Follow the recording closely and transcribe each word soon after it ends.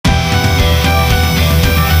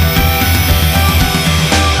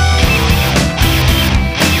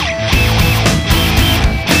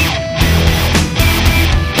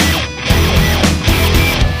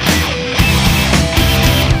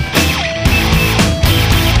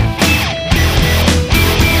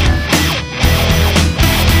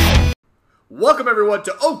everyone,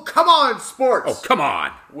 to Oh, Come On Sports. Oh, come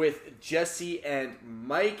on. With Jesse and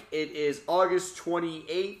Mike. It is August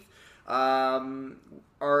 28th.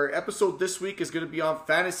 Our episode this week is going to be on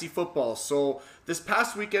fantasy football. So this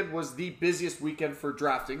past weekend was the busiest weekend for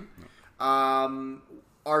drafting. Our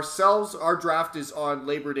draft is on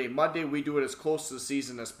Labor Day Monday. We do it as close to the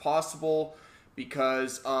season as possible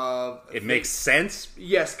because of... It makes sense?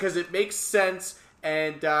 Yes, because it makes sense.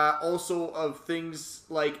 And also of things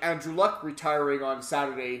like Andrew Luck retiring on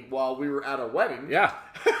Saturday while we were at a wedding. Yeah.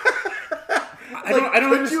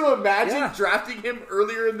 Could you imagine drafting him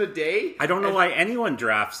earlier in the day? I don't know why anyone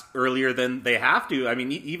drafts earlier than they have to. I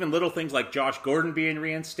mean, even little things like Josh Gordon being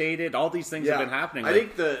reinstated, all these things have been happening. I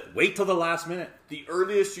think wait till the last minute. The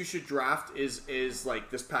earliest you should draft is like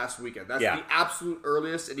this past weekend. That's the absolute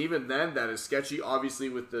earliest, and even then, that is sketchy. Obviously,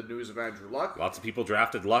 with the news of Andrew Luck, lots of people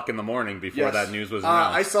drafted Luck in the morning before that news was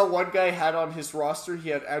announced. I saw one guy had on his roster he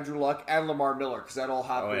had Andrew Luck and Lamar Miller because that all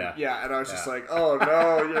happened. Oh, yeah. And I was just like, oh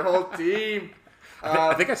no, your whole team.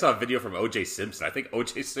 I think I saw a video from O.J. Simpson. I think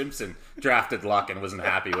O.J. Simpson drafted Luck and wasn't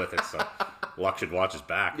happy with it, so Luck should watch his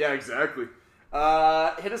back. Yeah, exactly.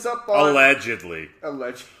 Hit us up on... Allegedly.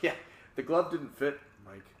 Yeah. The glove didn't fit,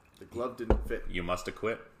 Mike. The glove didn't fit. You must have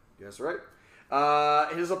quit. That's right.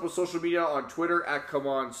 Hit us up with social media on Twitter at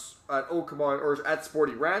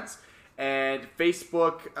Sporty Rants and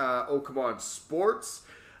Facebook Come On Sports.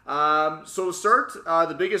 So to start,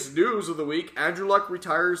 the biggest news of the week, Andrew Luck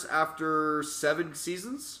retires after 7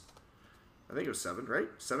 seasons. I think it was 7, right?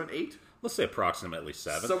 7, 8? Let's say approximately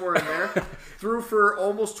 7. Somewhere in there. Threw for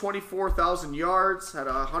almost 24,000 yards, had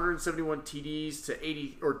 171 TDs to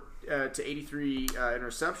 83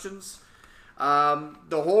 interceptions.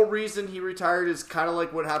 The whole reason he retired is kind of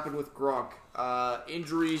like what happened with Gronk.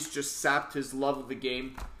 Injuries just sapped his love of the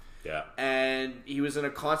game. Yeah. And he was in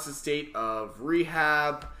a constant state of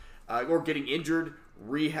rehab, or getting injured,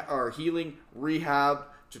 healing, rehab,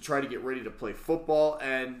 to try to get ready to play football.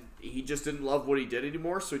 And he just didn't love what he did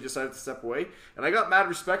anymore, so he decided to step away. And I got mad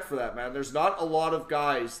respect for that, man. There's not a lot of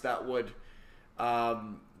guys that would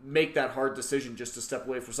make that hard decision just to step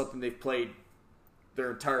away from something they've played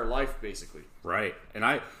their entire life, basically. Right. And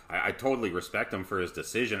I totally respect him for his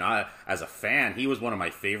decision. As a fan, he was one of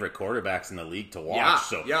my favorite quarterbacks in the league to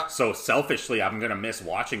watch. So selfishly, I'm going to miss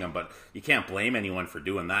watching him, but you can't blame anyone for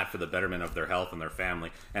doing that for the betterment of their health and their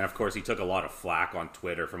family. And of course, he took a lot of flack on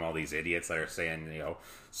Twitter from all these idiots that are saying,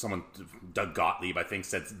 someone, Doug Gottlieb, I think,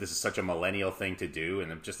 said this is such a millennial thing to do.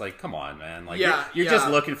 And I'm just like, come on, man. Like, you're just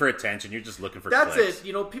looking for attention. You're just looking for clicks. That's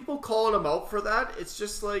it. People calling him out for that. It's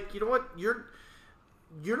just like, you know what?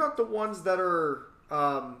 You're not the ones that are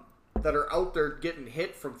out there getting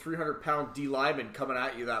hit from 300-pound D linemen coming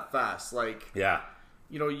at you that fast. Like,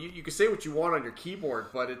 you can say what you want on your keyboard,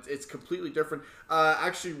 but it's completely different.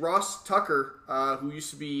 Actually, Ross Tucker, who used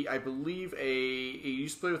to be, I believe, he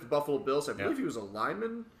used to play with the Buffalo Bills. I believe he was a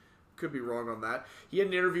lineman. Could be wrong on that. He had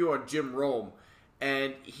an interview on Jim Rome,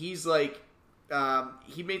 and he's like,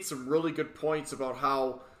 he made some really good points about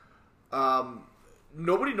how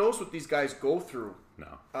nobody knows what these guys go through.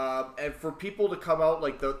 No. And for people to come out,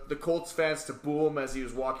 like the Colts fans, to boo him as he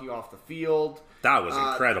was walking off the field. That was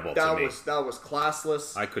incredible to me. That was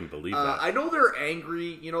classless. I couldn't believe that. I know they're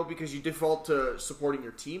angry, because you default to supporting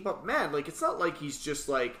your team, but man, like, it's not like he's just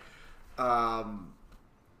like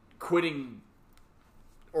quitting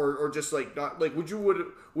or just like not like would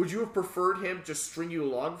you have preferred him just string you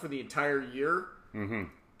along for the entire year and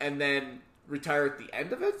then retire at the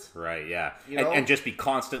end of it? Right, yeah. And just be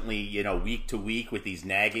constantly, week to week with these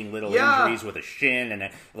nagging little injuries with a shin. And,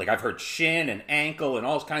 I've heard shin and ankle and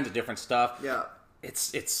all kinds of different stuff. Yeah.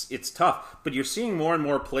 It's tough. But you're seeing more and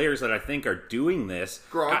more players that I think are doing this.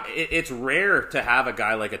 Gronk. It's rare to have a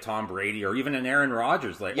guy like a Tom Brady or even an Aaron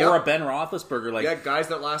Rodgers, or a Ben Roethlisberger. Guys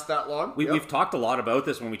that last that long. We've talked a lot about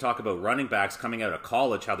this when we talk about running backs coming out of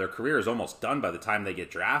college, how their career is almost done by the time they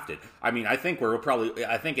get drafted. I mean, I think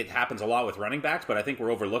it happens a lot with running backs, but I think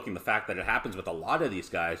we're overlooking the fact that it happens with a lot of these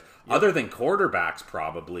guys, other than quarterbacks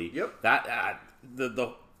probably. Yep. That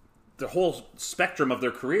the whole spectrum of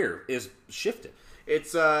their career is shifted.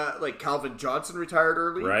 It's like Calvin Johnson retired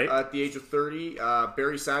early, right, at the age of 30.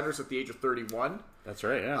 Barry Sanders at the age of 31. That's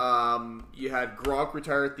right, yeah. You had Gronk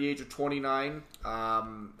retire at the age of 29.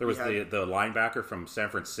 There was the linebacker from San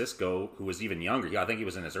Francisco who was even younger. I think he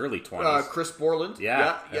was in his early 20s. Chris Borland.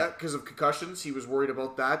 Yeah, because of concussions. He was worried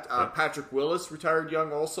about that. Patrick Willis retired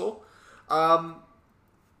young also. I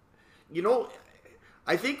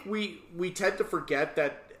think we tend to forget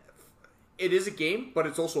that it is a game, but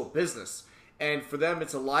it's also a business. And for them,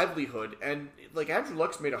 it's a livelihood. And, Andrew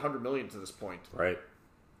Luck's made $100 million to this point. Right.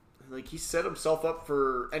 like he set himself up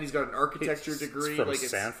for, and he's got an architecture degree from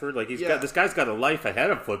Stanford. Like this guy's got a life ahead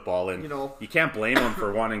of football, and you can't blame him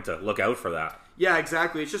for wanting to look out for that. Yeah,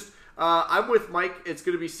 exactly. It's just I'm with Mike. It's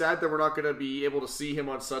going to be sad that we're not going to be able to see him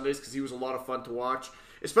on Sundays because he was a lot of fun to watch.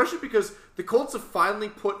 Especially because the Colts have finally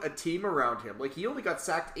put a team around him. Like, he only got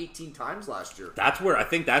sacked 18 times last year. I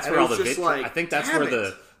think that's where all the vitriol. I think that's where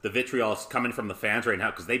the vitriol is coming from the fans right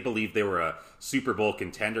now because they believe they were a Super Bowl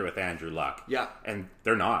contender with Andrew Luck. Yeah, and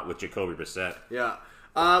they're not with Jacoby Brissett. Yeah.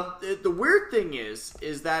 The weird thing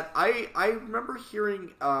is that I remember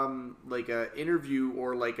hearing like a interview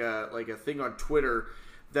or like a thing on Twitter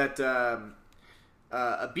that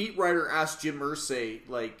a beat writer asked Jim Irsay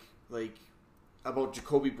like about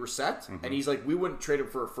Jacoby Brissett, and he's like, we wouldn't trade him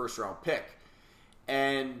for a first round pick,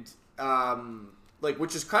 and like,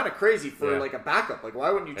 which is kind of crazy for like a backup. Like, why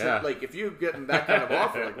wouldn't you take like if you getting that kind of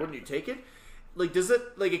offer? Like, wouldn't you take it? Like, does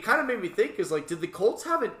it like it kind of made me think? Is like, did the Colts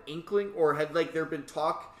have an inkling, or had like there been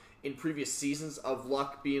talk in previous seasons of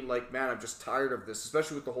Luck being like, man, I'm just tired of this,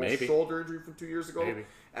 especially with the whole shoulder injury from 2 years ago,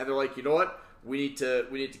 and they're like, you know what, we need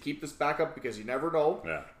to keep this backup because you never know.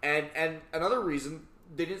 And another reason.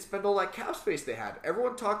 They didn't spend all that cap space they had.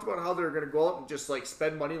 Everyone talked about how they were going to go out and just like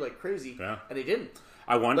spend money like crazy, and they didn't.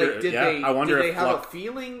 I wonder. Like, I wonder if they have a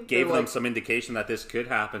feeling gave them some indication that this could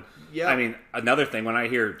happen. Yeah. I mean, another thing when I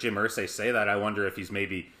hear Jim Irsay say that, I wonder if he's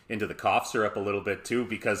maybe into the cough syrup a little bit too,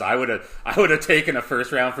 because I would have taken a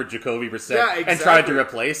first round for Jacoby Brissett and tried to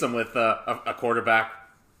replace him with a quarterback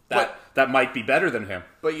that might be better than him.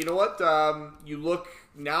 But you know what? You look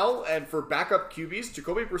now, and for backup QBs,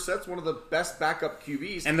 Jacoby Brissett's one of the best backup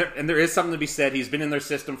QBs. And there is something to be said. He's been in their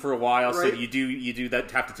system for a while, so you do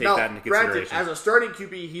that have to take that into consideration. Granted, as a starting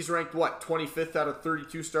QB, he's ranked 25th out of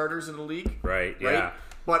 32 starters in the league. Right? Yeah.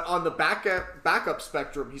 But on the backup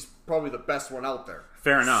spectrum, he's probably the best one out there.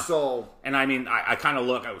 Fair enough. So, and I mean, I kind of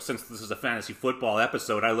look, since this is a fantasy football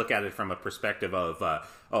episode, I look at it from a perspective of,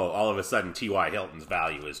 all of a sudden T.Y. Hilton's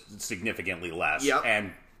value is significantly less. Yep.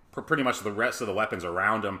 And pretty much the rest of the weapons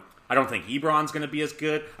around him. I don't think Ebron's going to be as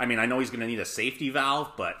good. I mean, I know he's going to need a safety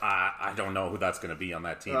valve, but I don't know who that's going to be on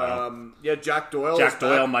that team. Jack Doyle. Jack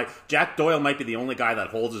Doyle might be the only guy that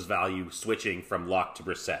holds his value switching from Luck to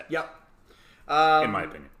Brissett. Yep. In my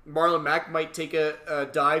opinion. Marlon Mack might take a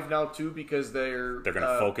dive now too because they're going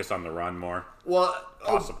to focus on the run more. Well,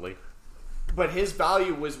 possibly. But his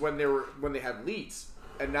value was when they had leads.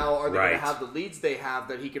 And now are they going to have the leads they have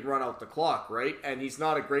that he can run out the clock, right? And he's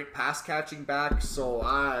not a great pass-catching back, so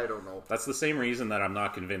I don't know. That's the same reason that I'm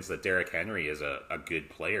not convinced that Derrick Henry is a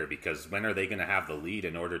good player, because when are they going to have the lead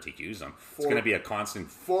in order to use him? It's going to be a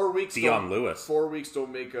constant 4 weeks Dion Lewis. 4 weeks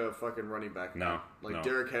don't make a fucking running back. No.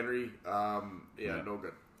 Derrick Henry, no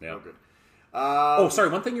good. Yeah. No good. Sorry.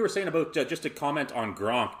 One thing you were saying about, just to comment on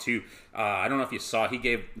Gronk, too. I don't know if you saw,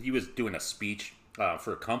 he was doing a speech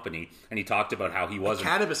for a company, and he talked about how he wasn't a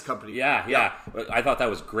cannabis company. Yeah. I thought that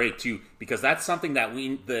was great too, because that's something that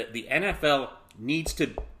the NFL needs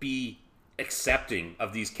to be accepting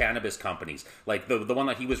of these cannabis companies. Like the one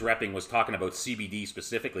that he was repping was talking about CBD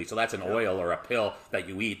specifically. So that's an oil or a pill that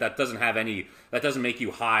you eat. That doesn't make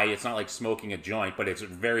you high. It's not like smoking a joint, but it's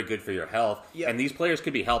very good for your health. Yeah. And these players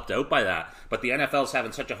could be helped out by that. But the NFL's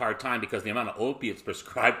having such a hard time because the amount of opiates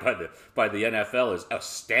prescribed by the NFL is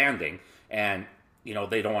outstanding, and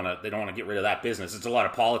they don't want to get rid of that business. It's a lot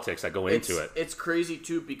of politics that go into it. It's crazy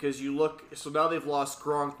too, because you look. So now they've lost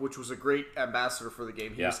Gronk, which was a great ambassador for the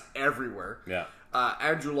game. He was everywhere. Yeah.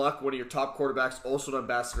 Andrew Luck, one of your top quarterbacks, also an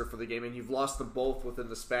ambassador for the game, and you've lost them both within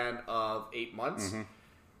the span of 8 months. Mm-hmm.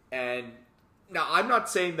 And now I'm not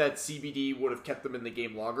saying that CBD would have kept them in the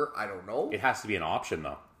game longer. I don't know. It has to be an option,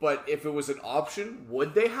 though. But if it was an option,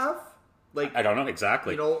 would they have? Like, I don't know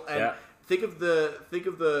exactly. Think of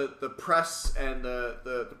the press and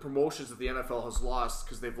the promotions that the NFL has lost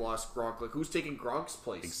because they've lost Gronk. Like, who's taking Gronk's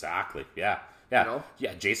place? Exactly. Yeah. Yeah,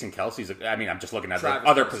 yeah. Jason Kelsey's. I'm just looking at Travis the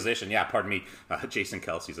other Kelce. Position. Yeah, pardon me. Jason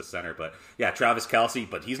Kelsey's a center, but yeah, Travis Kelce.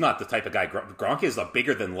 But he's not the type of guy. Gronk is a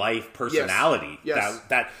bigger than life personality. Yes.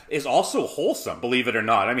 That is also wholesome. Believe it or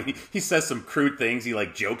not. I mean, he says some crude things. He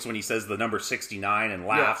jokes when he says the number 69 and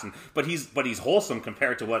laughs. Yeah. But he's wholesome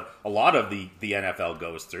compared to what a lot of the NFL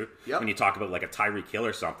goes through. Yep. When you talk about like a Tyreek Hill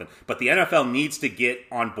or something. But the NFL needs to get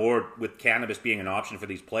on board with cannabis being an option for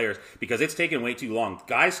these players, because it's taken way too long.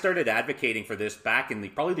 Guys started advocating for this back in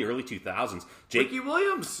probably the early 2000s. Ricky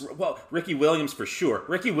Williams. Well, Ricky Williams for sure.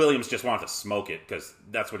 Ricky Williams just wanted to smoke it because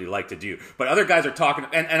that's what he liked to do. But other guys are talking,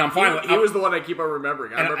 and I'm fine. He was the one I keep on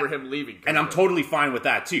remembering. I remember him leaving. And I'm totally fine with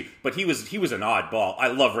that too. But he was an oddball. I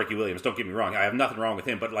love Ricky Williams. Don't get me wrong. I have nothing wrong with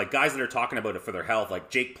him. But like guys that are talking about it for their health, like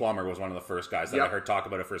Jake Plummer was one of the first guys that I heard talk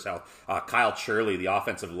about it for his health. Kyle Shirley, the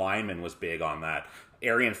offensive lineman, was big on that.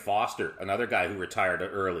 Arian Foster, another guy who retired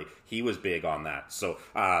early, he was big on that. So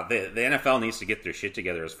the NFL needs to get their shit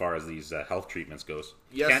together as far as these health treatments goes.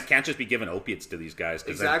 Yes. Can't just be giving opiates to these guys.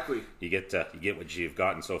 Exactly. You get what you've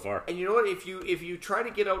gotten so far. And you know what? If you try to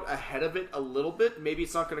get out ahead of it a little bit, maybe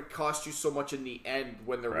it's not going to cost you so much in the end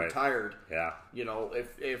when they're retired. Yeah. You know,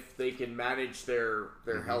 if they can manage their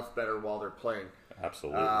health better while they're playing.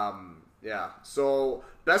 Absolutely. Yeah. So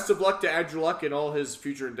best of luck to Andrew Luck in all his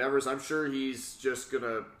future endeavors. I'm sure he's just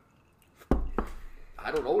gonna.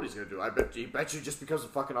 I don't know what he's gonna do. I bet you just becomes a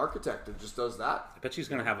fucking architect and just does that. I bet he's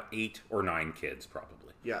gonna have 8 or 9 kids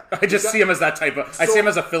probably. Yeah. I just see him as that type of. I see him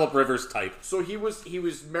as a Phillip Rivers type. So he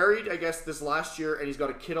was married, I guess, this last year, and he's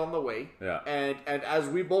got a kid on the way. Yeah. And as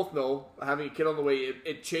we both know, having a kid on the way,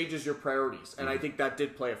 it changes your priorities, and I think that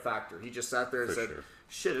did play a factor. He just sat there and said. Sure.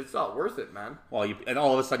 Shit, it's not worth it, man. Well, and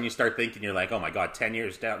all of a sudden you start thinking, you're like, oh my God, 10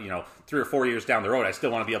 years down, 3 or 4 years down the road, I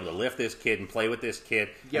still want to be able to lift this kid and play with this kid.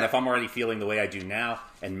 Yeah. And if I'm already feeling the way I do now,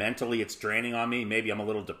 and mentally it's draining on me, maybe I'm a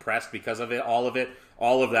little depressed because of it, all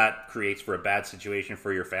of that creates for a bad situation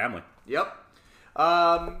for your family. Yep.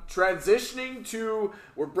 Transitioning to,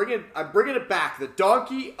 I'm bringing it back, the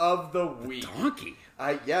donkey of the week. The donkey?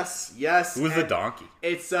 Yes. Who's the donkey?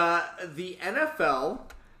 It's the NFL.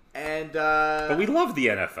 And but we love the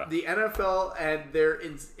NFL. The NFL and their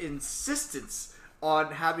insistence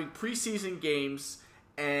on having preseason games,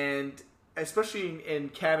 and especially in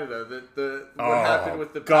Canada, what happened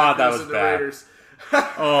with the Packers and the Raiders.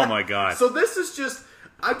 Oh my God! So this is just.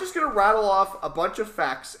 I'm just going to rattle off a bunch of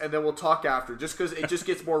facts, and then we'll talk after, just because it just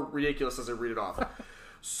gets more ridiculous as I read it off.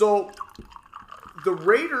 So the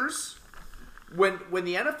Raiders, when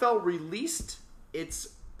the NFL released its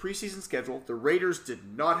preseason schedule, the Raiders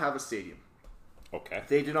did not have a stadium. Okay.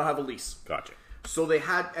 They did not have a lease. Gotcha. So they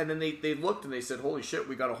had, and then they looked and they said, "Holy shit,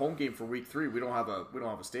 we got a home game for week 3. We don't have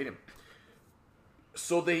a stadium."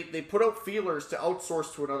 So they put out feelers to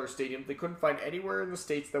outsource to another stadium. They couldn't find anywhere in the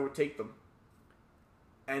States that would take them.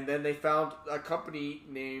 And then they found a company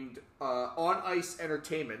named On Ice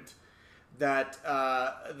Entertainment that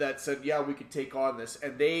said, "Yeah, we could take on this."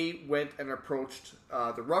 And they went and approached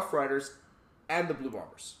the Rough Riders and the Blue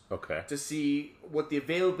Bombers. Okay. To see what the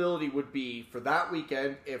availability would be for that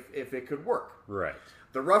weekend if it could work. Right.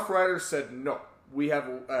 The Rough Riders said no. We have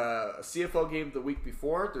a CFL game the week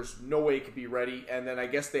before. There's no way it could be ready. And then I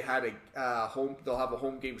guess they had they'll have a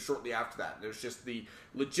home game shortly after that. There's just the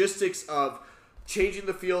logistics of changing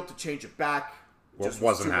the field to change it back. Just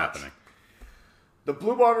wasn't happening. The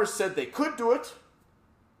Blue Bombers said they could do it.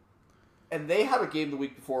 And they had a game the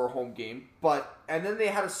week before, a home game, and then they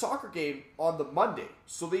had a soccer game on the Monday.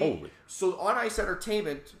 So On Ice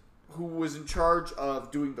Entertainment, who was in charge of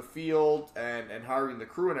doing the field and hiring the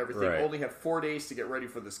crew and everything, only had 4 days to get ready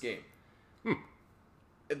for this game.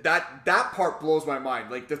 That part blows my mind.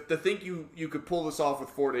 Like to think you could pull this off with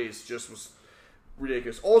 4 days just was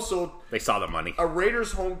ridiculous. Also, they saw the money. A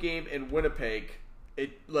Raiders home game in Winnipeg.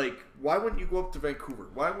 Why wouldn't you go up to Vancouver?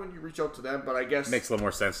 Why wouldn't you reach out to them? But I guess makes a little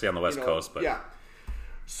more sense to on the West Coast. But yeah,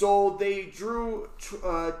 so they drew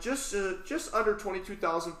just under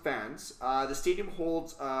 22,000 fans. The stadium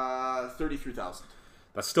holds 33,000.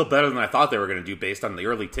 That's still better than I thought they were going to do based on the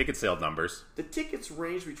early ticket sale numbers. The tickets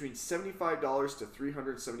range between $75 to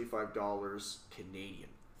 $375 Canadian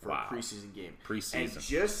for a preseason game. And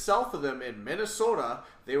just south of them in Minnesota,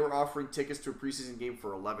 they were offering tickets to a preseason game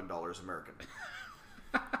for $11 American.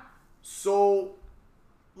 So,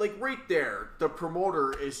 right there, the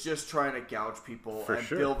promoter is just trying to gouge people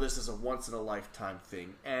build this as a once-in-a-lifetime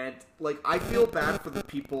thing. And, I feel bad for the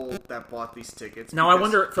people that bought these tickets. Now, I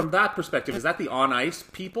wonder, from that perspective, is that the On Ice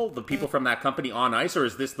people, the people from that company On Ice, or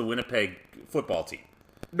is this the Winnipeg football team?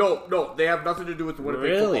 No, they have nothing to do with the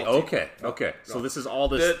Winnipeg football team. Okay. No. So this is all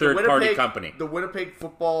this third-party company. The Winnipeg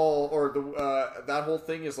football, or that whole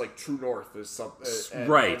thing is like True North. Is something,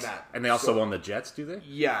 right. And they also own the Jets, do they?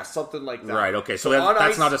 Yeah, something like that. Right, okay. So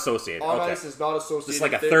that's not associated. On Ice is not associated. It's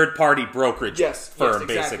like a third-party brokerage firm,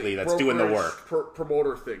 exactly. basically, that's doing the work.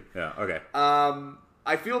 Promoter thing. Yeah, okay.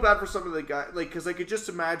 I feel bad for some of the guys, because I could just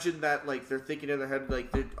imagine that, they're thinking in their head,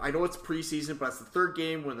 I know it's preseason, but it's the third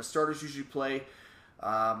game when the starters usually play.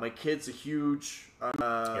 My kid's a huge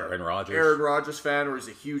Aaron Rodgers fan, or he's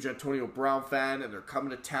a huge Antonio Brown fan, and they're coming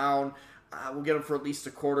to town. we'll get them for at least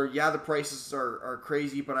a quarter. Yeah, the prices are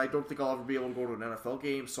crazy, but I don't think I'll ever be able to go to an NFL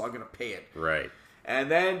game, so I'm going to pay it. Right.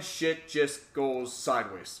 And then shit just goes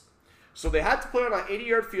sideways. So they had to play on an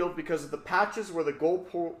 80-yard field because of the patches where the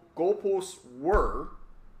goalposts were,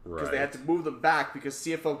 because they had to move them back because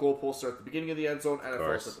CFL goalposts are at the beginning of the end zone,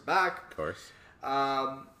 NFL's at the back. Of course.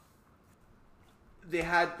 They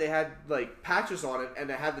had like patches on it, and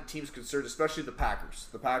they had the teams concerned, especially the Packers.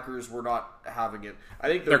 The Packers were not having it. I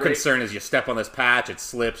think their concern is you step on this patch, it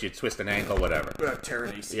slips, you twist an ankle, whatever. Tear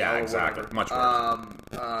an ACL. Yeah, exactly. Much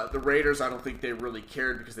worse. The Raiders, I don't think they really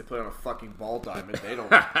cared because they play on a fucking ball diamond. They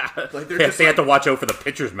don't. Like they had to watch out for the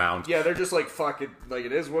pitcher's mound. Yeah, they're just like fuck it. Like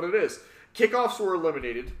it is what it is. Kickoffs were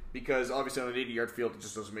eliminated because obviously on an 80-yard field it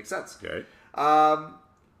just doesn't make sense. Okay.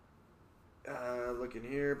 Looking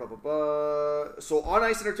here, blah, blah, blah. So On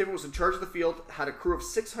Ice Entertainment was in charge of the field, had a crew of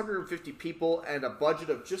 650 people, and a budget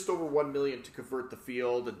of just over $1 million to convert the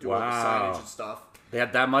field and do all the signage and stuff. They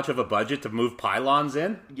had that much of a budget to move pylons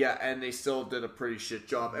in? Yeah, and they still did a pretty shit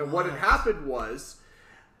job. And what had happened was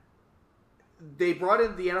they brought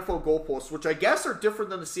in the NFL goalposts, which I guess are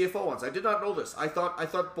different than the CFL ones. I did not know this. I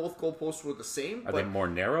thought both goalposts were the same. Are they more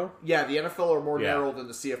narrow? Yeah, the NFL are more narrow than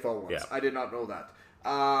the CFL ones. Yeah. I did not know that.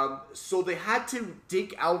 So they had to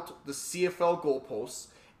dig out the CFL goalposts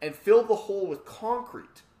and fill the hole with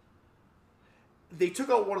concrete. They took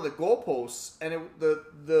out one of the goalposts, and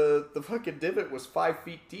the fucking divot was 5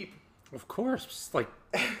 feet deep. Of course. Like,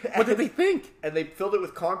 what did they think? And they filled it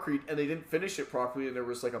with concrete, and they didn't finish it properly, and there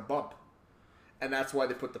was like a bump. And that's why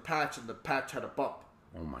they put the patch, and the patch had a bump.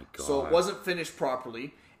 Oh my god. So it wasn't finished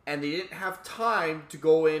properly, and they didn't have time to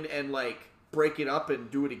go in and like break it up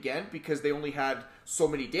and do it again because they only had so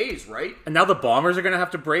many days, right? And now the Bombers are going to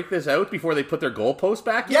have to break this out before they put their goalpost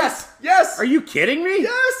back in? Yes! Are you kidding me?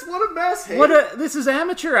 Yes! What a mess, hey? This is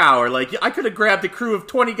amateur hour. Like, I could have grabbed a crew of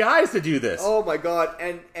 20 guys to do this. Oh my god.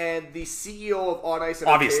 And the CEO of On Ice Entertainment,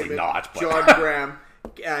 obviously not, but John Graham,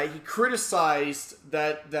 he criticized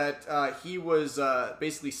that he was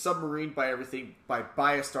basically submarined by everything, by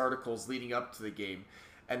biased articles leading up to the game.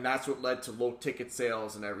 And that's what led to low ticket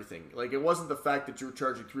sales and everything. Like, it wasn't the fact that you were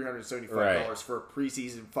charging $375 for a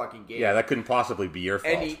preseason fucking game. Yeah, that couldn't possibly be your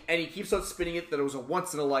fault. And he keeps on spinning it that it was a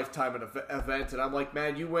once in a lifetime event. And I'm like,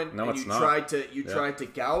 man, you went and you tried to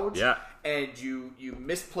gouge. Yeah. And you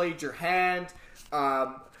misplayed your hand.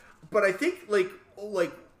 But I think like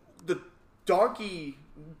the donkey,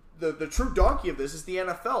 the true donkey of this is the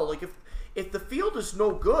NFL. Like if the field is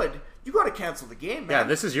no good, you got to cancel the game, man. Yeah,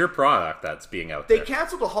 this is your product that's being out there. They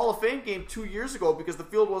canceled a Hall of Fame game 2 years ago because the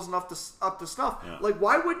field wasn't up to snuff. Yeah. Like,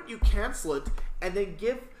 why wouldn't you cancel it and then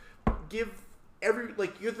give every,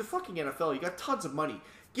 like, you're the fucking NFL. You got tons of money.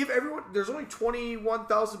 Give everyone. There's only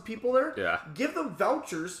 21,000 people there. Yeah. Give them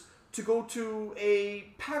vouchers to go to a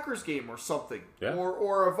Packers game or something,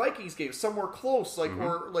 or a Vikings game somewhere close, like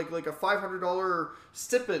or like a $500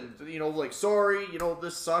 stipend. You know, like sorry, you know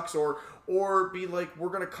this sucks, or be like we're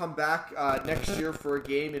gonna come back next year for a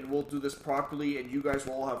game and we'll do this properly, and you guys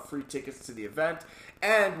will all have free tickets to the event,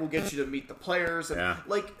 and we'll get you to meet the players, and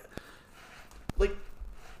like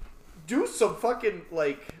do some fucking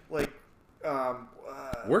work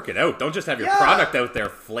it out. Don't just have your product out there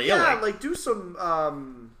flailing. Yeah, like do some.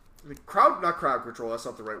 Not crowd control, that's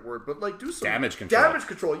not the right word, but like do some damage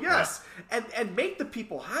control, yes. Yeah. And make the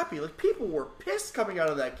people happy. Like, people were pissed coming out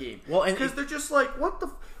of that game. Well, because they're just like, what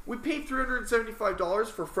the we paid $375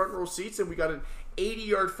 for front row seats and we got an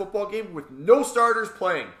 80-yard football game with no starters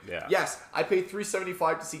playing. Yeah. Yes, I paid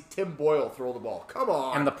 $375 to see Tim Boyle throw the ball. Come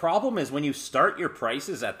on. And the problem is when you start your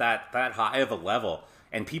prices at that high of a level,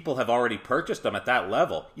 and people have already purchased them at that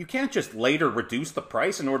level, you can't just later reduce the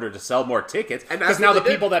price in order to sell more tickets. Because now the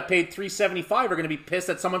people that paid $375 are going to be pissed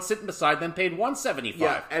that someone sitting beside them paid $175.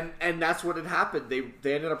 Yeah, and that's what had happened. They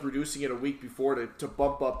ended up reducing it a week before to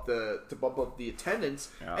bump up the attendance.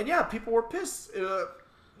 Yeah. And people were pissed. You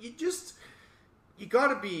got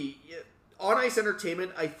to be On Ice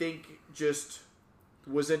Entertainment. I think just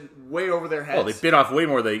was in way over their heads. Well, they bit off way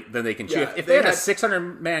more than they can chew. If they had a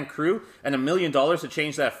 600-man crew and $1 million to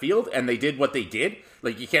change that field, and they did what they did,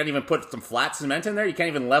 like you can't even put some flat cement in there. You can't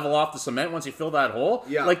even level off the cement once you fill that hole.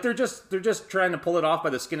 Yeah. Like they're just trying to pull it off by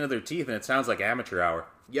the skin of their teeth, and it sounds like amateur hour.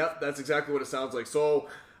 Yep, that's exactly what it sounds like. So,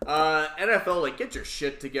 NFL, like, get your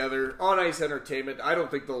shit together. On Ice Entertainment, I don't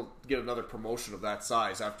think they'll get another promotion of that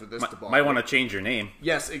size after this debacle. Might want to change your name.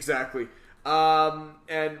 Yes, exactly.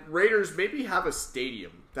 And Raiders maybe have a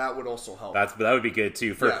stadium. That would also help. That would be good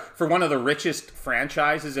too. For one of the richest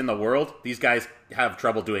franchises in the world, these guys have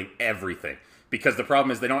trouble doing everything. Because the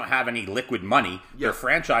problem is they don't have any liquid money. Their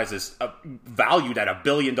franchise is valued at $1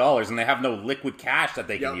 billion, and they have no liquid cash that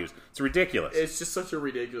they can use. It's ridiculous. It's just such a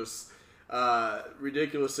ridiculous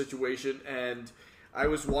situation. And I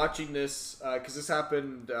was watching this because this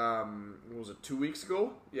happened. What was it, 2 weeks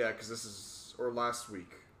ago? Yeah, because this is or last week.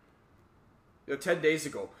 10 days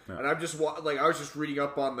ago, and I'm just I was just reading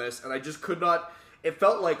up on this, and I just could not. It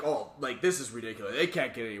felt like, this is ridiculous. It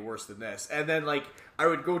can't get any worse than this. And then I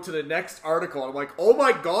would go to the next article, and I'm like, oh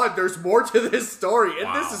my god, there's more to this story,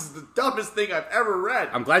 and this is the dumbest thing I've ever read.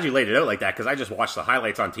 I'm glad you laid it out like that because I just watched the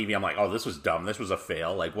highlights on TV. I'm like, oh, this was dumb. This was a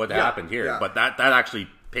fail. Like, what happened here? Yeah. But that actually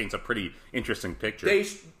paints a pretty interesting picture.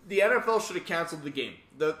 The NFL should have canceled the game.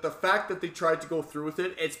 The fact that they tried to go through with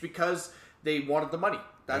it, it's because they wanted the money.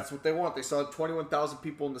 That's what they want. They saw 21,000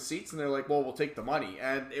 people in the seats, and they're like, well, we'll take the money.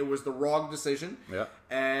 And it was the wrong decision. Yeah.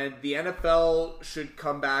 And the NFL should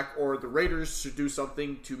come back, or the Raiders should do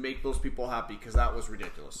something to make those people happy, because that was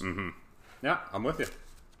ridiculous. Mm-hmm. Yeah, I'm with you.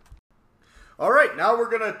 All right, now we're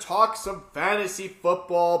going to talk some fantasy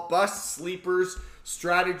football, bust sleepers,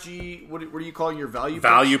 strategy. What are you calling your value picks?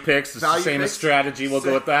 Value picks. It's the same as strategy. We'll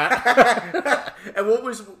go with that. And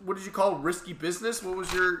what did you call risky business? What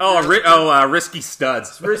was your... risky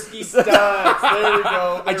studs. Risky studs. There we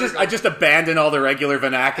go. I just abandoned all the regular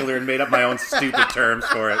vernacular and made up my own stupid terms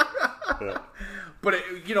for it. Yeah. But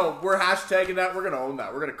we're hashtagging that. We're going to own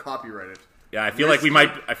that. We're going to copyright it. Yeah, I feel like we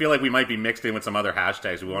might be mixed in with some other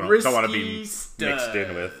hashtags we don't want to be mixed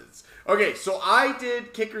in with. Okay, so I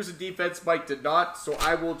did kickers and defense. Mike did not, so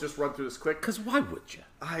I will just run through this quick. Because why would you?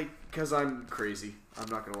 Because I'm crazy. I'm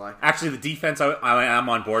not going to lie. Actually, the defense I am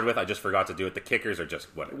on board with. I just forgot to do it. The kickers are just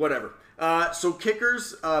whatever. So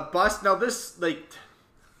kickers, bust. Now this,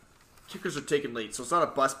 kickers are taken late, so it's not a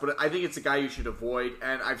bust, but I think it's a guy you should avoid,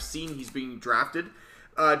 and I've seen he's being drafted.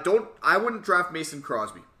 I wouldn't draft Mason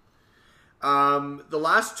Crosby. The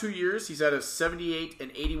last 2 years, he's had a 78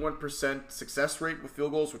 and 81% success rate with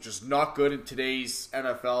field goals, which is not good in today's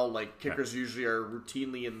NFL. Kickers usually are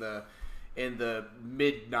routinely in the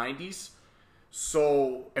mid 90s.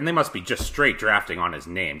 So, and they must be just straight drafting on his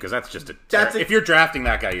name because that's just if you're drafting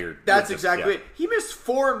that guy, that's exactly it. He missed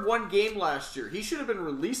 4 in one game last year. He should have been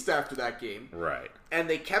released after that game, right? And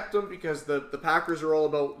they kept him because the Packers are all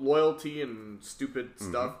about loyalty and stupid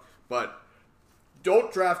stuff, but.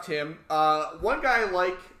 Don't draft him. One guy I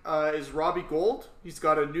like is Robbie Gould. He's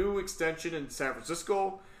got a new extension in San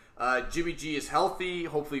Francisco. Jimmy G is healthy.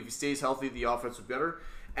 Hopefully, if he stays healthy, the offense will be better.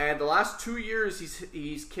 And the last 2 years,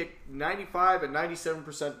 he's kicked 95 and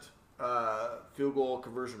 97% field goal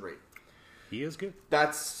conversion rate. He is good.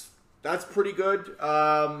 That's pretty good.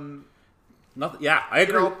 Yeah, I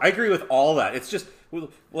agree. I agree with all that. It's just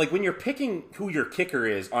when you're picking who your kicker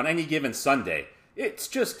is on any given Sunday.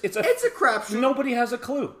 It's a crapshoot. Nobody has a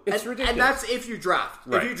clue. It's ridiculous. And that's if you draft.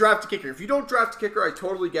 Right. If you draft a kicker. If you don't draft a kicker, I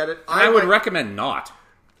totally get it. I would recommend not.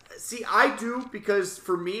 See, I do because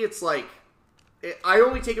for me, it's I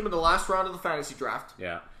only take him in the last round of the fantasy draft.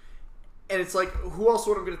 Yeah. And it's who else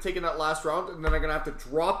would I'm going to take in that last round? And then I'm going to have to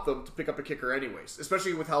drop them to pick up a kicker anyways,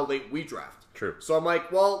 especially with how late we draft. True. So I'm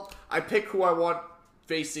I pick who I want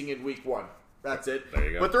facing in week 1. That's it. There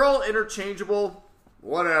you go. But they're all interchangeable.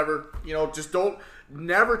 Whatever. Just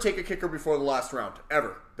never take a kicker before the last round.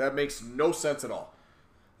 Ever. That makes no sense at all.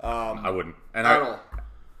 I wouldn't. And at all.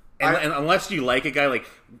 And unless you like a guy was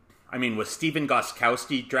Stephen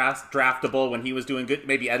Gostkowski draftable when he was doing good?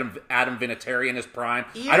 Maybe Adam Vinatieri in his prime.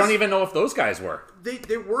 I don't even know if those guys were.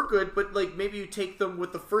 They were good, but maybe you take them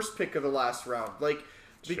with the first pick of the last round.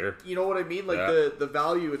 Sure. You know what I mean? The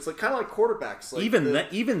value. It's kind of like quarterbacks.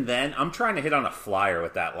 Even then, I'm trying to hit on a flyer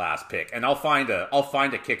with that last pick, and I'll find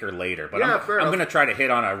a kicker later. But I'm going to try to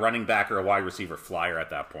hit on a running back or a wide receiver flyer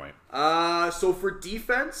at that point. So for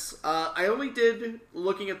defense, I only did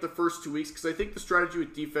looking at the first 2 weeks because I think the strategy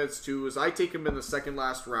with defense too is I take them in the second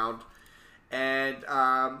last round, and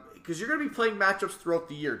because you're going to be playing matchups throughout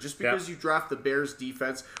the year. Just because you draft the Bears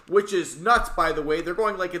defense, which is nuts, by the way. They're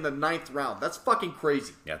going in the 9th round. That's fucking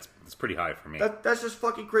crazy. Yeah, it's pretty high for me. That's just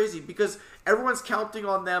fucking crazy because everyone's counting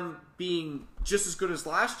on them being just as good as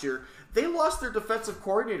last year. They lost their defensive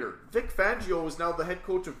coordinator. Vic Fangio is now the head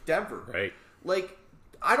coach of Denver. Right.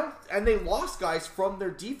 And they lost guys from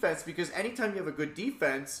their defense because anytime you have a good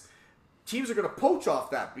defense, teams are going to poach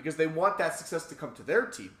off that because they want that success to come to their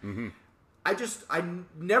team. Mm-hmm. I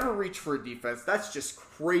never reach for a defense. That's just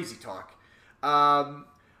crazy talk.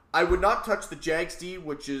 I would not touch the Jags D,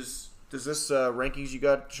 which is Does this rankings you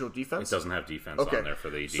got show defense? It doesn't have defense on there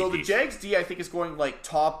for the DD. So the Jags D, I think, is going like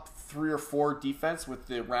top 3 or 4 defense with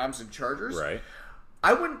the Rams and Chargers. Right.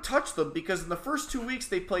 I wouldn't touch them because in the first 2 weeks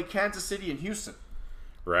they play Kansas City and Houston.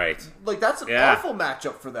 Right. Like, that's an awful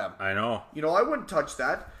matchup for them. I know. I wouldn't touch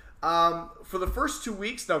that. For the first 2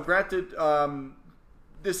 weeks, now granted,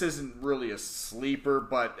 this isn't really a sleeper,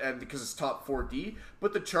 because it's top 4D,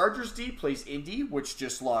 but the Chargers D plays Indy, which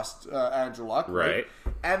just lost Andrew Luck, right?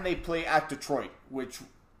 And they play at Detroit, which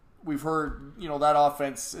we've heard, that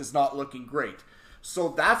offense is not looking great. So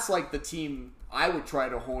that's like the team I would try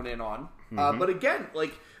to hone in on. But again,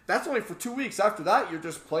 like, that's only for 2 weeks. After that, you're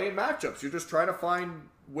just playing matchups. You're just trying to find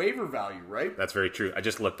waiver value, right? That's very true. I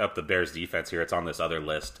just looked up the Bears defense here. It's on this other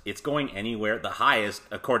list. It's going anywhere. The highest,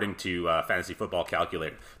 according to Fantasy Football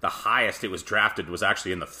Calculator, the highest it was drafted was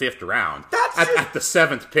actually in the 5th round. At the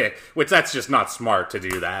 7th pick, which that's just not smart to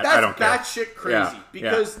do that. I don't care. That's batshit crazy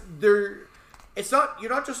because it's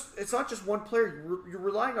not just one player. You're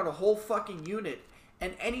relying on a whole fucking unit.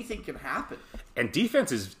 And anything can happen. And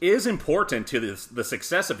defense is important to the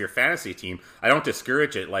success of your fantasy team. I don't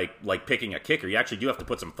discourage it like picking a kicker. You actually do have to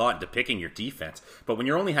put some thought into picking your defense. But when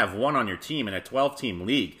you only have one on your team in a 12-team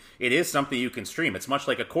league, it is something you can stream. It's much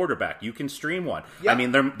like a quarterback. You can stream one. Yeah. I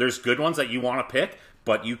mean, there's good ones that you want to pick,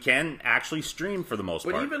 but you can actually stream for the most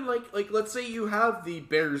part. But even like let's say you have the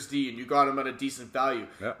Bears D and you got them at a decent value.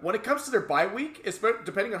 Yep. When it comes to their bye week,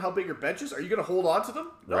 depending on how big your bench is, are you going to hold on to them?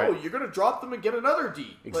 No, right. You're going to drop them and get another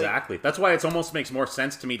D. Exactly. That's why it almost makes more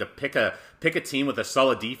sense to me to pick a team with a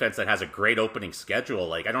solid defense that has a great opening schedule.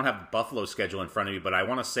 Like, I don't have Buffalo's schedule in front of me, but I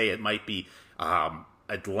want to say it might be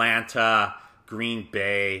Atlanta, Green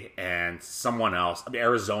Bay, and someone else,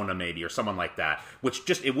 Arizona maybe, or someone like that. Which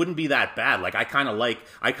it wouldn't be that bad. Like, I kind of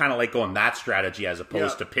like going that strategy as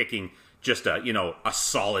opposed to picking just a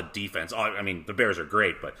solid defense. I mean, the Bears are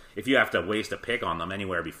great, but if you have to waste a pick on them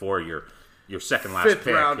anywhere before your second last pick,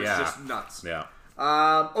 5th round is just nuts. Yeah.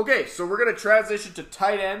 Okay, so we're going to transition to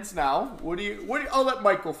tight ends now. I'll let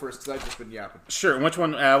Mike go first because I've just been yapping. Sure. Which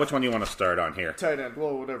one do you want to start on here? Tight end.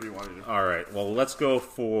 Well, whatever you want to do. All right. Well, let's go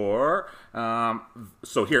for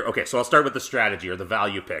so here. Okay, so I'll start with the strategy or the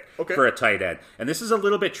value pick for a tight end. And this is a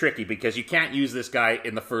little bit tricky because you can't use this guy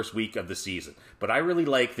in the first week of the season. But I really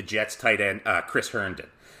like the Jets tight end, Chris Herndon.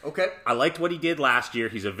 Okay. I liked what he did last year.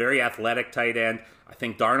 He's a very athletic tight end. I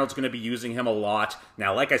think Darnold's going to be using him a lot.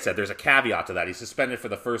 Now, like I said, there's a caveat to that. He's suspended for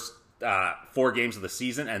the first 4 games of the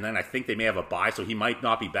season, and then I think they may have a bye, so he might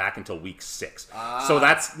not be back until week 6. So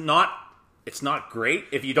it's not great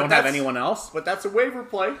if you don't have anyone else. But that's a waiver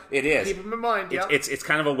play. It is. Keep him in mind. Yeah. It's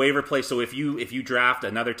kind of a waiver play. So if you draft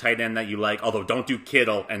another tight end that you like, although don't do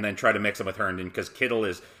Kittle and then try to mix him with Herndon because Kittle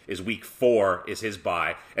is week 4 is his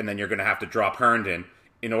bye, and then you're going to have to drop Herndon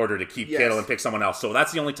in order to keep Kittle and pick someone else. So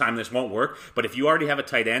that's the only time this won't work. But if you already have a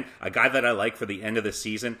tight end, a guy that I like for the end of the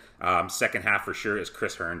season, second half for sure, is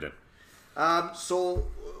Chris Herndon. So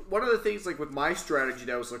one of the things, like with my strategy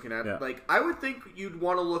that I was looking at, like I would think you'd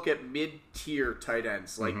want to look at mid-tier tight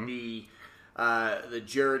ends, like the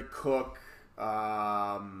Jared Cook.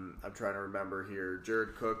 I'm trying to remember here.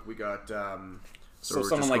 Jared Cook. We got so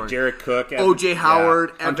someone like Jared Cook, OJ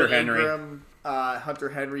Howard, Hunter Henry, Hunter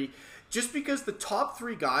Henry. Just because the top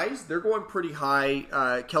 3 guys, they're going pretty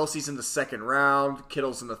high. Kelsey's in the 2nd round.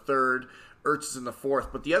 Kittle's in the 3rd. Ertz is in the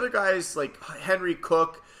 4th. But the other guys, like Henry,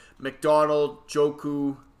 Cook, McDonald,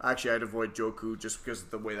 Joku. Actually, I'd avoid Joku just because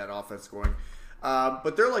of the way that offense is going.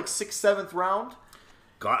 But they're like 6th, 7th round.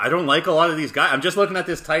 God, I don't like a lot of these guys. I'm just looking at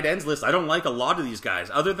this tight ends list. I don't like a lot of these guys.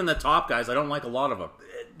 Other than the top guys, I don't like a lot of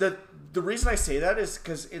them. The reason I say that is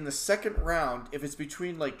because in the 2nd round, if it's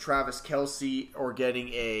between like Travis Kelce or getting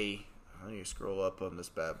a... How do you scroll up on this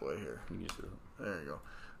bad boy here? There you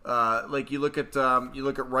go. Like you look at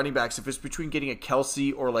running backs. If it's between getting a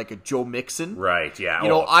Kelce or like a Joe Mixon, right? Yeah,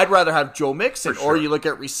 I'd rather have Joe Mixon. Or you look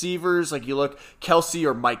at receivers, like you look Kelce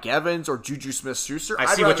or Mike Evans or Juju Smith-Schuster.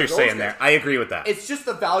 I see what you're saying there. I agree with that. It's just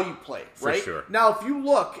a value play, right? For sure. Now, if you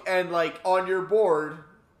look and like on your board,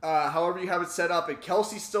 however you have it set up, and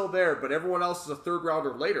Kelce's still there, but everyone else is a 3rd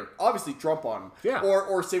rounder later, obviously jump on him. Yeah.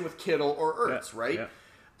 Or same with Kittle or Ertz, right? Yeah.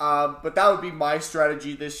 But that would be my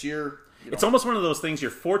strategy this year. It's almost one of those things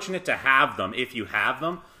you're fortunate to have them if you have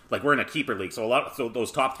them. Like we're in a keeper league, so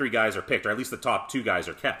those top 3 guys are picked, or at least the top 2 guys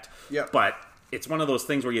are kept. Yeah. But it's one of those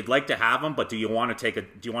things where you'd like to have them, but do you want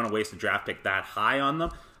to waste a draft pick that high on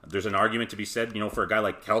them? There's an argument to be said, for a guy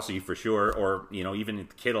like Kelce for sure, or even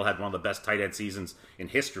Kittle had one of the best tight end seasons in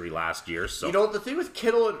history last year. So the thing with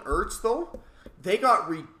Kittle and Ertz though, they got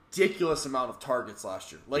ridiculous amount of targets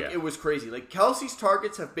last year. It was crazy. Like Kelce's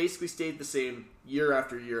targets have basically stayed the same year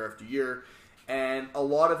after year after year, and a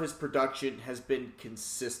lot of his production has been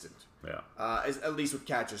consistent. Yeah. At least with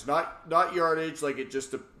catches, not yardage. Like it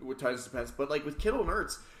just with times depends, but like with Kittle and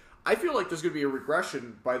Ertz, I feel like there's going to be a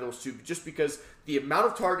regression by those two, just because the amount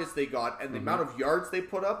of targets they got and the amount of yards they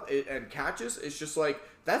put up and catches, it's just like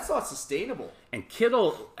that's not sustainable. And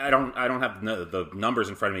Kittle, I don't have the numbers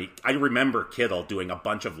in front of me. I remember Kittle doing a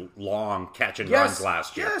bunch of long catch and runs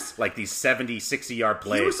last year. Yes. Like these 70, 60-yard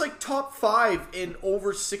plays. He was like top 5 in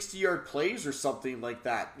over 60-yard plays or something like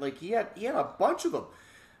that. Like he had a bunch of them.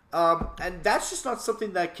 And that's just not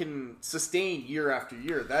something that can sustain year after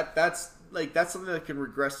year. That's something that can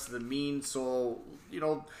regress to the mean. So,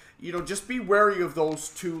 just be wary of those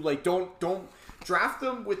two. Like don't draft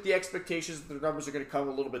them with the expectations that the numbers are going to come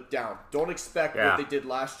a little bit down. Don't expect what they did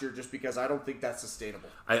last year, just because I don't think that's sustainable.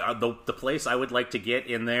 The place I would like to get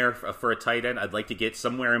in there for a tight end, I'd like to get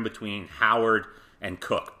somewhere in between Howard and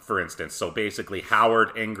Cook, for instance. So basically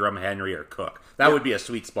Howard, Ingram, Henry, or Cook. That would be a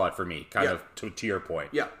sweet spot for me, kind of to your point.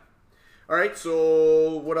 Yeah. All right,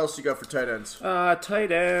 so what else you got for tight ends?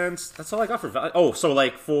 Tight ends. That's all I got for value. Oh, so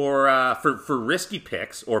like for risky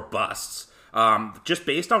picks or busts, just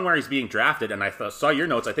based on where he's being drafted, and I saw your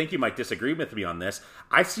notes, I think you might disagree with me on this.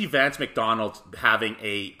 I see Vance McDonald having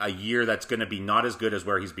a year that's going to be not as good as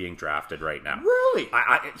where he's being drafted right now. Really?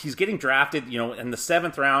 He's getting drafted, in the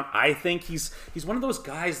 7th round. I think he's one of those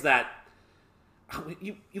guys that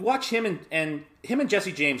you watch him and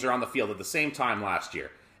Jesse James are on the field at the same time last year.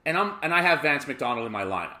 And I have Vance McDonald in my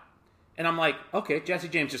lineup. And I'm like, okay, Jesse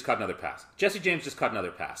James just cut another pass. Jesse James is gone,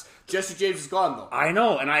 though. I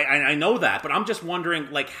know, and I know that, but I'm just wondering,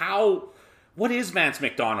 like, what is Vance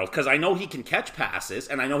McDonald? Because I know he can catch passes,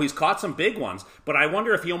 and I know he's caught some big ones, but I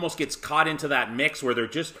wonder if he almost gets caught into that mix where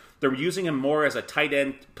they're using him more as a tight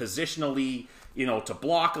end positionally, to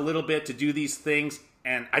block a little bit, to do these things.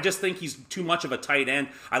 And I just think he's too much of a tight end.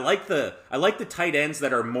 I like the tight ends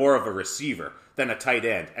that are more of a receiver than a tight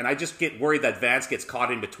end. And I just get worried that Vance gets caught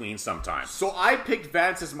in between sometimes. So I picked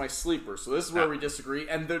Vance as my sleeper. So this is where we disagree.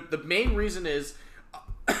 And the main reason is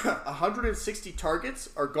 160 targets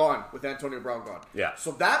are gone with Antonio Brown gone. Yeah.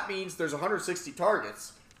 So that means there's 160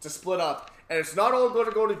 targets to split up. And it's not all going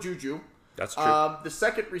to go to Juju. That's true. The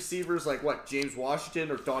second receiver is like, what, James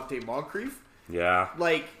Washington or Dante Moncrief? Yeah.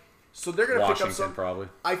 Like, so they're going to pick up some. Probably.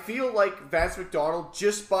 I feel like Vance McDonald,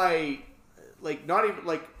 just by, like, not even,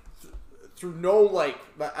 like, through no, like,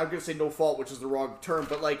 I'm going to say no fault, which is the wrong term,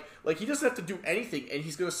 but, like he doesn't have to do anything, and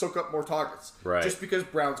he's going to soak up more targets. Right. Just because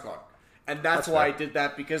Brown's gone. And that's why I did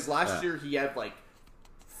that, because last year he had, like,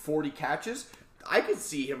 40 catches. I could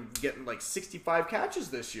see him getting, like, 65 catches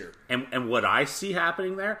this year. And what I see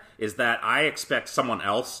happening there is that I expect someone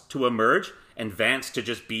else to emerge and Vance to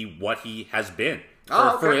just be what he has been.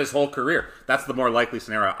 For his whole career. That's the more likely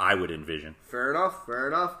scenario I would envision. Fair enough.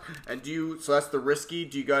 And so that's the risky.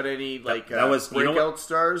 Do you got any, like, breakout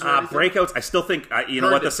stars? Breakouts, I still think,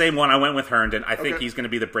 Herndon. The same one I went with Herndon. I think he's going to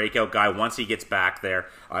be the breakout guy once he gets back there.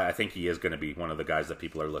 I think he is going to be one of the guys that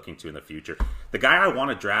people are looking to in the future. The guy I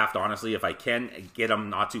want to draft, honestly, if I can get him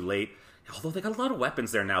not too late, although they got a lot of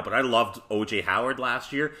weapons there now, but I loved O.J. Howard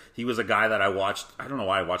last year. He was a guy that I watched. I don't know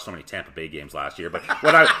why I watched so many Tampa Bay games last year, but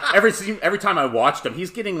every time I watched him,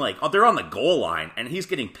 he's getting they're on the goal line, and he's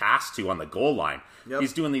getting passed to on the goal line. Yep.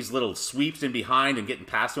 He's doing these little sweeps in behind and getting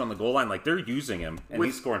passed to on the goal line. Like, they're using him, and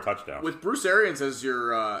he's scoring touchdowns. With Bruce Arians as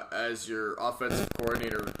your offensive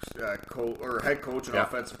coordinator, or head coach and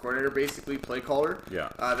offensive coordinator, basically play caller. Yeah,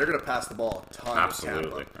 they're going to pass the ball a ton.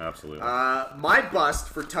 Absolutely. My bust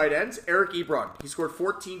for tight ends, Eric Ebron. He scored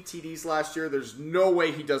 14 TDs last year. There's no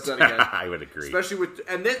way he does that again. I would agree. Especially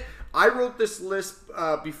and then I wrote this list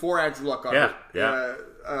before Andrew Luck got hurt. Yeah.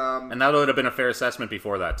 And that would have been a fair assessment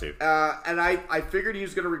before that too. And I figured he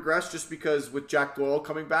was going to regress just because with Jack Doyle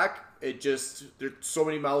coming back, there's so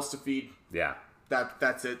many mouths to feed. Yeah.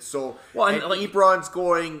 That's it. So Ebron's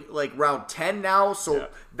going like round 10 now, so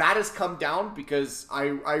that has come down because I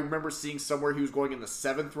remember seeing somewhere he was going in the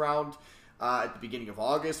 7th round at the beginning of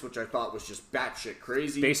August, which I thought was just batshit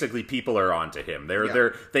crazy. Basically, people are on to him.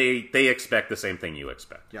 They expect the same thing you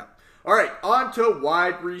expect. Yeah. All right, on to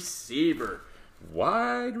wide receiver.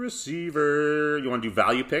 Wide receiver. You want to do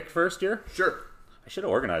value pick first here? Sure. I should have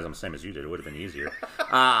organized them the same as you did. It would have been easier.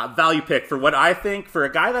 Value pick for what I think, for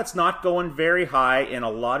a guy that's not going very high in a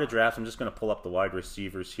lot of drafts. I'm just going to pull up the wide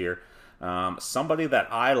receivers here. Somebody that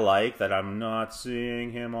I like that I'm not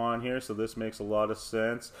seeing him on here, so this makes a lot of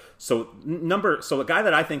sense. So a guy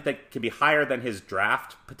that I think that can be higher than his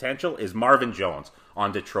draft potential is Marvin Jones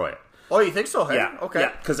on Detroit. Oh, you think so? Hey? Yeah. Okay.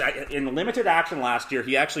 Yeah, because in limited action last year,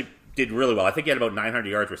 he actually did really well. I think he had about 900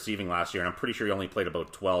 yards receiving last year, and I'm pretty sure he only played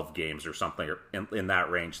about 12 games or something in that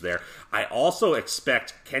range there. I also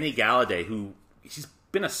expect Kenny Galladay, who he's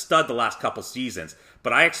been a stud the last couple seasons,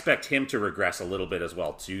 but I expect him to regress a little bit as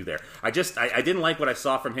well too there. I didn't like what I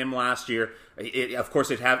saw from him last year. Of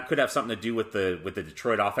course, it could have something to do with the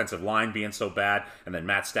Detroit offensive line being so bad, and then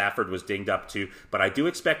Matt Stafford was dinged up too. But I do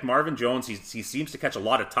expect Marvin Jones, he seems to catch a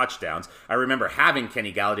lot of touchdowns. I remember having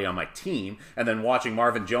Kenny Galladay on my team, and then watching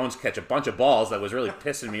Marvin Jones catch a bunch of balls that was really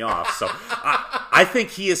pissing me off. So I think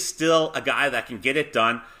he is still a guy that can get it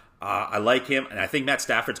done. I like him, and I think Matt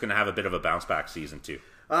Stafford's going to have a bit of a bounce-back season, too.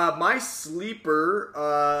 My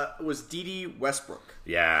sleeper was Dede Westbrook.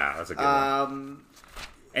 Yeah, that's a good one.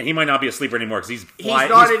 And he might not be a sleeper anymore because he's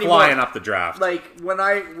flying up the draft. Like, when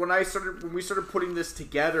we started putting this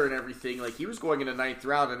together and everything, like, he was going in the 9th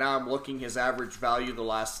round, and now I'm looking his average value the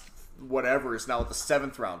last whatever is now at the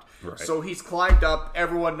 7th round. Right. So he's climbed up.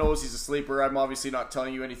 Everyone knows he's a sleeper. I'm obviously not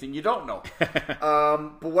telling you anything you don't know.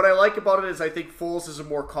 But what I like about it is I think Foles is a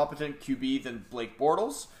more competent QB than Blake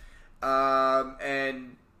Bortles.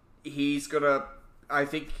 And he's gonna. I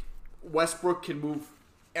think Westbrook can move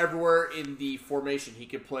everywhere in the formation. He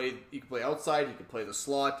can play outside. He can play the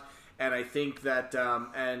slot. And I think that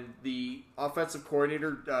and the offensive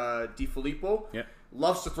coordinator DeFilippo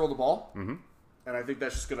loves to throw the ball. Mm-hmm. And I think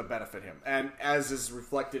that's just going to benefit him. And as is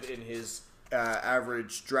reflected in his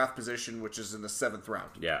average draft position, which is in the 7th round.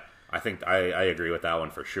 Yeah, I think I agree with that one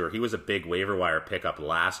for sure. He was a big waiver wire pickup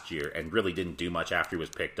last year and really didn't do much after he was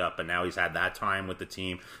picked up. And now he's had that time with the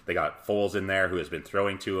team. They got Foles in there who has been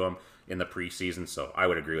throwing to him in the preseason. So I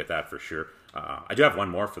would agree with that for sure. I do have one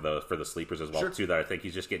more for the sleepers as well, too, that I think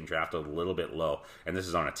he's just getting drafted a little bit low. And this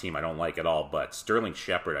is on a team I don't like at all, but Sterling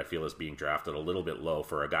Shepard, I feel, is being drafted a little bit low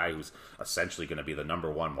for a guy who's essentially going to be the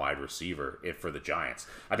number 1 wide receiver for the Giants.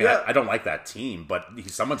 I mean, I don't like that team, but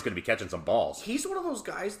someone's going to be catching some balls. He's one of those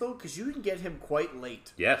guys, though, because you can get him quite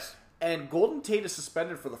late. Yes. And Golden Tate is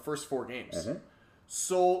suspended for the first 4 games. Mm-hmm.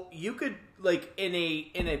 So you could, like, in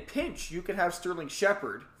a pinch, you could have Sterling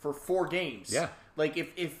Shepard for 4 games. Yeah. Like,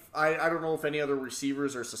 if I don't know if any other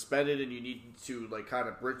receivers are suspended and you need to, like, kind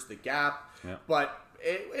of bridge the gap. Yeah. But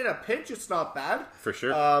in a pinch, it's not bad. For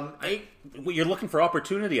sure. You're looking for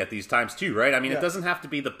opportunity at these times, too, right? I mean, it doesn't have to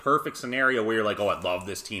be the perfect scenario where you're like, oh, I love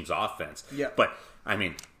this team's offense. Yeah. But, I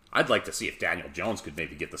mean, I'd like to see if Daniel Jones could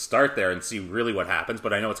maybe get the start there and see really what happens.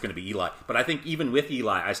 But I know it's going to be Eli. But I think even with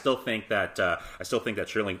Eli, I still think that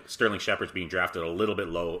Sterling Shepard's being drafted a little bit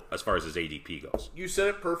low as far as his ADP goes. You said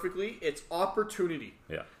it perfectly. It's opportunity.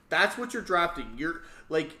 Yeah, that's what you're drafting. You're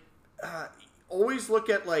like always look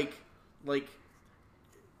at like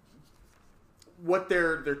what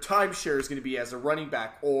their timeshare is going to be as a running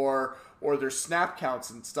back or their snap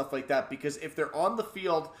counts and stuff like that, because if they're on the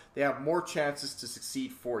field, they have more chances to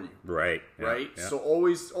succeed for you. Right. Right. Yeah. So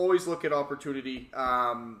always look at opportunity,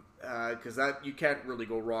 because that you can't really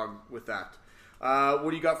go wrong with that.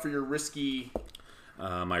 What do you got for your risky?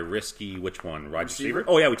 My risky, which one? Wide receiver?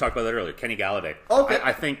 Oh yeah, we talked about that earlier. Kenny Galladay. Okay.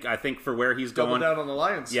 I think for where he's Double going, down on the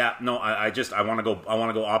Lions. Yeah, no, I want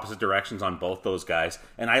to go opposite directions on both those guys.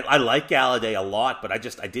 And I like Galladay a lot, but I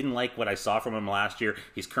didn't like what I saw from him last year.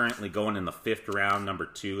 He's currently going in the 5th round. Number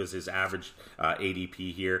 2 is his average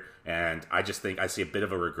ADP here, and I just think I see a bit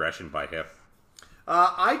of a regression by him.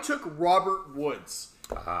 I took Robert Woods.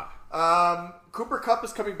 Cooper Kupp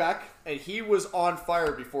is coming back, and he was on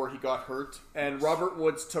fire before he got hurt, and Robert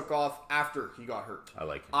Woods took off after he got hurt. I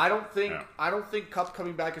like him. I don't think Kupp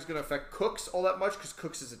coming back is going to affect Cooks all that much, because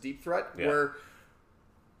Cooks is a deep threat, where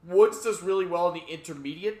Woods does really well in the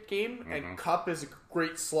intermediate game, and Kupp is a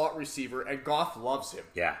great slot receiver, and Goff loves him.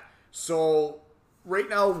 Yeah. So right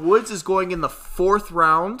now, Woods is going in the 4th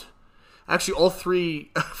round. Actually, all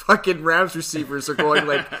 3 fucking Rams receivers are going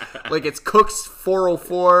like it's Cooks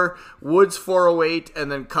 404, Woods 408, and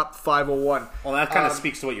then Kupp 501. Well, that kind of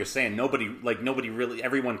speaks to what you're saying. Nobody really.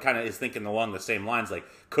 Everyone kind of is thinking along the same lines. Like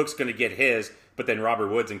Cook's going to get his, but then Robert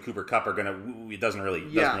Woods and Cooper Kupp are going to. It doesn't really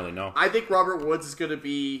know. I think Robert Woods is going to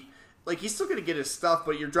be. Like, he's still going to get his stuff,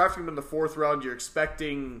 but you're drafting him in the 4th round. You're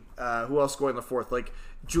expecting who else going in the 4th? Like,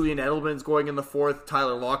 Julian Edelman's going in the 4th.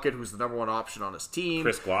 Tyler Lockett, who's the number 1 option on his team.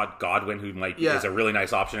 Chris Godwin, who is a really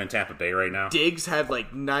nice option in Tampa Bay right now. Diggs had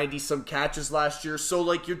like 90-some catches last year. So,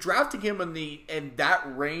 like, you're drafting him in that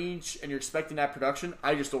range, and you're expecting that production.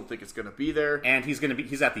 I just don't think it's going to be there. And he's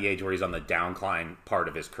at the age where he's on the downcline part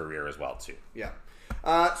of his career as well, too. Yeah.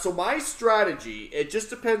 So my strategy, it just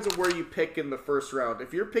depends on where you pick in the 1st round.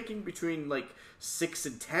 If you're picking between like 6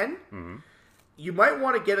 and 10, you might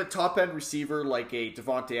want to get a top-end receiver like a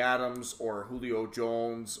Devontae Adams or Julio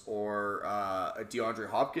Jones or a DeAndre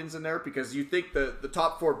Hopkins in there, because you think the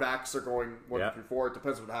top 4 backs are going 1, 2, 3, 4. It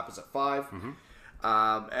depends on what happens at 5.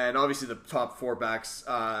 And obviously the top 4 backs,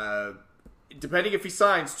 depending if he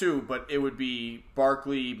signs too, but it would be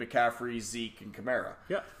Barkley, McCaffrey, Zeke, and Kamara.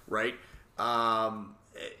 Yeah. Right?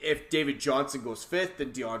 If David Johnson goes 5th,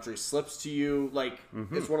 then DeAndre slips to you. Like,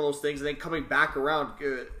 it's one of those things. And then coming back around,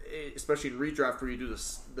 especially in redraft where you do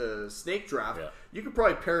the snake draft, you could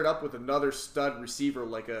probably pair it up with another stud receiver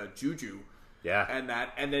like a Juju. Yeah. And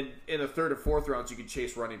then in the 3rd and 4th rounds, you can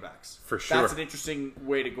chase running backs. For sure. That's an interesting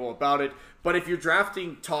way to go about it. But if you're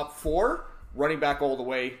drafting top 4, running back all the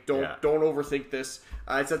way. Don't overthink this.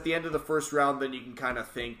 It's at the end of the 1st round, then you can kind of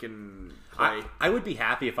think and play. I would be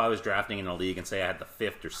happy if I was drafting in a league and say I had the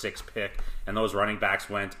 5th or 6th pick, and those running backs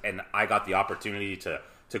went, and I got the opportunity to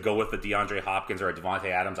go with the DeAndre Hopkins or a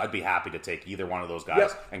Devontae Adams. I'd be happy to take either one of those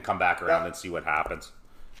guys and come back around and see what happens.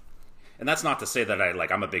 And that's not to say that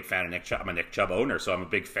I'm a big fan of Nick Chubb. I'm a Nick Chubb owner, so I'm a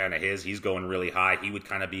big fan of his. He's going really high. He would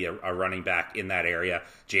kind of be a running back in that area.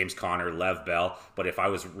 James Conner, Lev Bell. But if I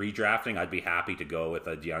was redrafting, I'd be happy to go with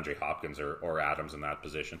a DeAndre Hopkins or Adams in that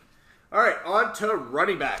position. All right, on to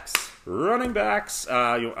running backs. Running backs.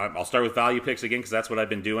 I'll start with value picks again because that's what I've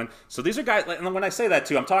been doing. So these are guys, and when I say that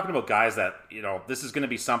too, I'm talking about guys that, this is going to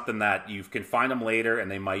be something that you can find them later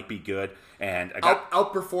and they might be good. And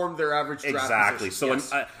outperform their average draft exactly. position.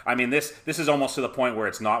 So yes. This is almost to the point where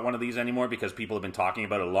it's not one of these anymore because people have been talking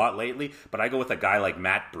about it a lot lately. But I go with a guy like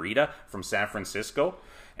Matt Breida from San Francisco.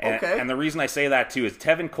 And the reason I say that too is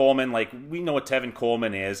Tevin Coleman. Like, we know what Tevin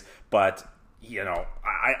Coleman is, but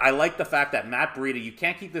I like the fact that Matt Breida, you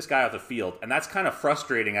can't keep this guy off the field. And that's kind of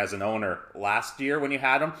frustrating as an owner last year when you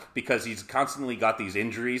had him because he's constantly got these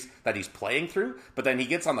injuries that he's playing through. But then he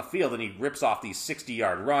gets on the field and he rips off these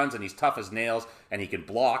 60-yard runs and he's tough as nails and he can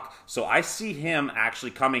block. So I see him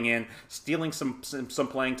actually coming in, stealing some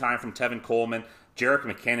playing time from Tevin Coleman. Jerick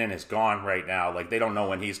McKinnon is gone right now. Like, they don't know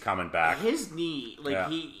when he's coming back. His knee,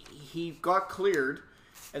 he got cleared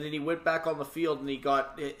and then he went back on the field and he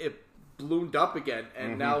got it ballooned up again,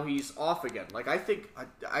 and now he's off again. Like, I think,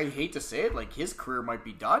 I hate to say it, like, his career might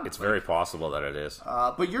be done. It's very possible that it is.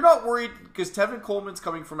 But you're not worried, because Tevin Coleman's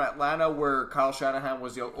coming from Atlanta, where Kyle Shanahan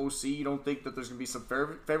was the OC. You don't think that there's going to be some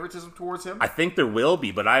favoritism towards him? I think there will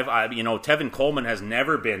be, but Tevin Coleman has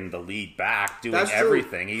never been the lead back doing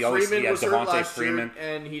everything. He always had Devontae Freeman.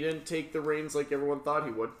 And he didn't take the reins like everyone thought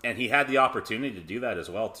he would. And he had the opportunity to do that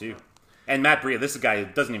as well, too. And Matt Breida, this is a guy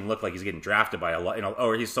who doesn't even look like he's getting drafted by a lot, he's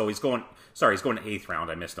going to 8th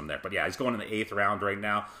round. I missed him there. But yeah, he's going in the 8th round right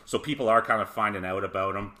now. So people are kind of finding out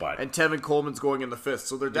about him. And Tevin Coleman's going in the 5th.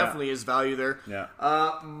 So there definitely is value there. Yeah.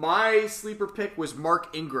 My sleeper pick was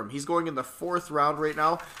Mark Ingram. He's going in the 4th round right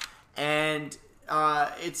now. And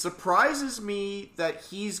it surprises me that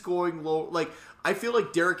he's going low. Like, I feel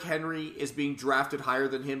like Derrick Henry is being drafted higher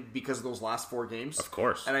than him because of those last 4 games. Of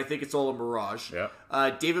course. And I think it's all a mirage. Yeah.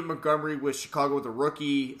 David Montgomery with Chicago with a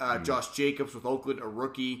rookie. Josh Jacobs with Oakland, a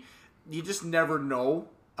rookie. You just never know.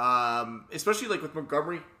 Especially like with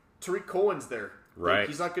Montgomery. Tariq Cohen's there. Right. Like,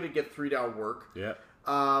 he's not going to get 3-down work. Yeah.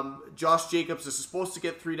 Josh Jacobs is supposed to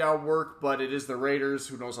get 3-down work, but it is the Raiders.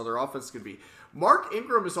 Who knows how their offense is going to be. Mark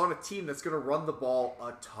Ingram is on a team that's going to run the ball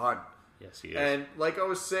a ton. Yes, he is. And like I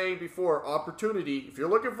was saying before, opportunity. If you're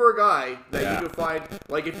looking for a guy that you can find,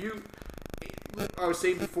 like I was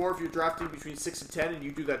saying before, if you're drafting between 6 and 10 and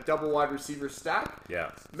you do that double wide receiver stack,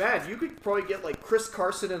 man, you could probably get like Chris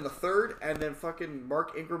Carson in the 3rd and then fucking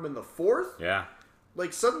Mark Ingram in the 4th. Yeah.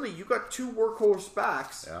 Like, suddenly you got 2 workhorse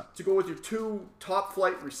backs to go with your 2 top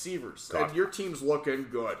flight receivers, and your team's looking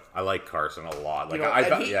good. I like Carson a lot. Like,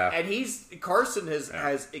 Carson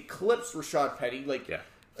has eclipsed Rashad Penny. Like,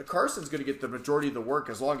 Carson's going to get the majority of the work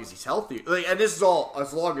as long as he's healthy. Like, and this is all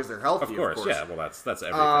as long as they're healthy. Of course. Yeah. Well, that's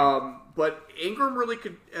everything. But Ingram really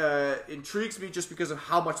intrigues me just because of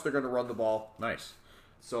how much they're going to run the ball. Nice.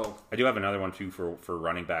 So I do have another one too for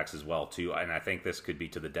running backs as well too, and I think this could be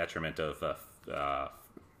to the detriment of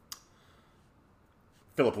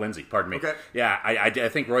Philip Lindsay, pardon me. Okay. Yeah, I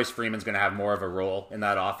think Royce Freeman's going to have more of a role in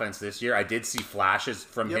that offense this year. I did see flashes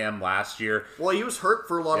from him last year. Well, he was hurt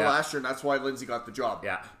for a lot of last year, and that's why Lindsay got the job.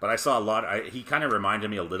 Yeah, but I saw a lot. He kind of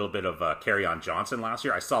reminded me a little bit of Kerryon Johnson last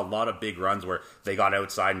year. I saw a lot of big runs where they got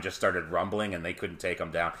outside and just started rumbling, and they couldn't take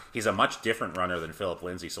him down. He's a much different runner than Philip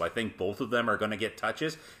Lindsay, so I think both of them are going to get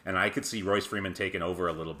touches, and I could see Royce Freeman taking over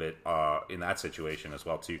a little bit in that situation as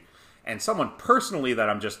well, too. And someone personally that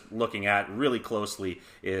I'm just looking at really closely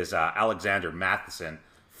is Alexander Matheson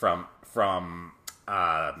from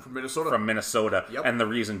Minnesota. From Minnesota. Yep. And the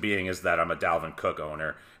reason being is that I'm a Dalvin Cook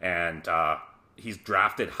owner, and he's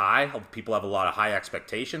drafted high. People have a lot of high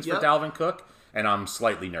expectations for Dalvin Cook, and I'm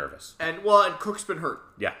slightly nervous. And Cook's been hurt.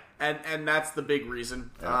 Yeah. And that's the big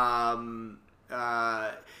reason.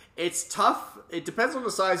 Yeah. It's tough. It depends on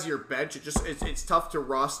the size of your bench. It's tough to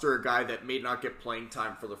roster a guy that may not get playing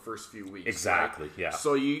time for the first few weeks. Exactly. Right? Yeah.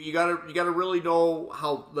 So you gotta really know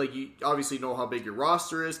how, like, you obviously know how big your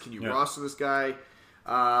roster is. Can you roster this guy?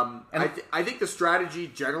 I think the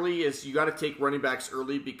strategy generally is you got to take running backs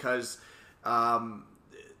early because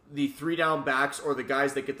the 3-down backs or the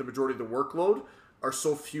guys that get the majority of the workload are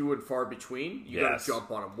so few and far between. You got to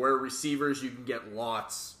jump on them. Where receivers, you can get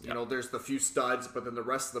lots. You know, there's the few studs, but then the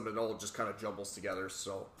rest of them, it all just kind of jumbles together.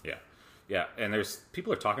 So yeah. And there's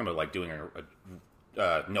people are talking about like doing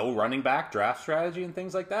a no running back draft strategy and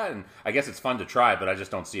things like that. And I guess it's fun to try, but I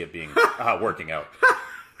just don't see it being working out.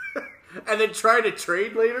 And then try to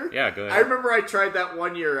trade later? Yeah, good. I remember I tried that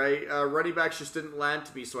one year. Running backs just didn't land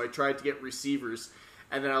to me, so I tried to get receivers.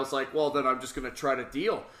 And then I was like, well, then I'm just going to try to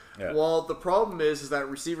deal. Yeah. Well, the problem is that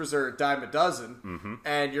receivers are a dime a dozen,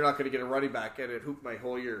 and you're not going to get a running back, and it hooped my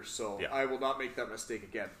whole year. So I will not make that mistake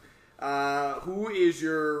again. Who is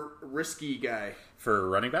your risky guy? For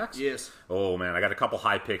running backs? Yes. Oh, man, I got a couple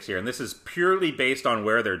high picks here, and this is purely based on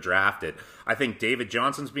where they're drafted. I think David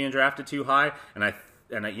Johnson's being drafted too high, and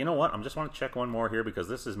you know what? I just want to check one more here because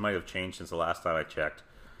this might have changed since the last time I checked.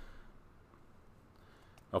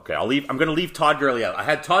 Okay, I'm going to leave Todd Gurley out. I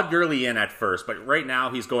had Todd Gurley in at first, but right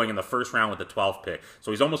now he's going in the first round with the 12th pick. So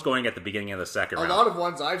he's almost going at the beginning of the second round. A lot of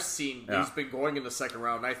ones I've seen, he's been going in the second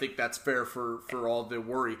round, and I think that's fair for all the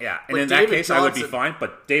worry. Yeah, and in that case, I would be fine.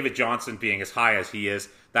 But David Johnson being as high as he is,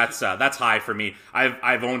 that's high for me.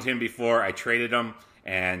 I've owned him before. I traded him.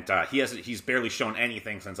 And he's barely shown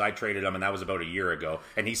anything since I traded him, and that was about a year ago.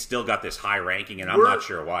 And he's still got this high ranking, and I'm not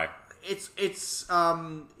sure why.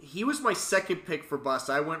 He was my second pick for bust.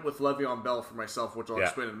 I went with Le'Veon Bell for myself, which I'll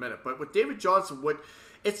explain in a minute. But with David Johnson,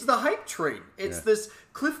 it's the hype train. It's this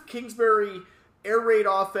Cliff Kingsbury air raid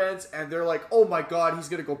offense, and they're like, oh my god, he's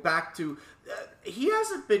going to go back to. He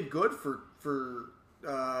hasn't been good for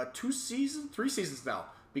 3 seasons now.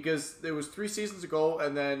 Because it was 3 seasons ago,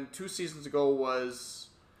 and then 2 seasons ago was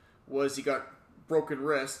he got broken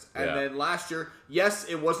wrist, and then last year, yes,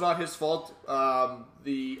 it was not his fault.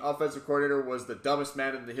 The offensive coordinator was the dumbest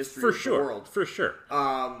man in the history of the world, for sure.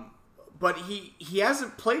 But he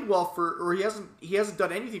hasn't played well he hasn't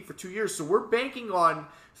done anything for 2 years. So we're banking on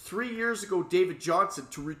 3 years ago David Johnson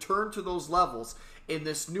to return to those levels in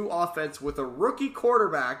this new offense with a rookie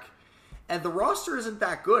quarterback, and the roster isn't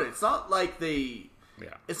that good. It's not like they.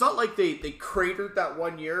 Yeah. It's not like they cratered that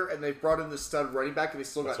 1 year and they brought in the stud running back and they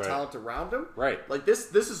still got talent around him. Right. Like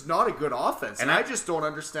this is not a good offense. And I just don't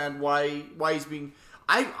understand why he's being.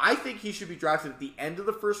 I think he should be drafted at the end of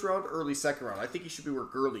the first round, early second round. I think he should be where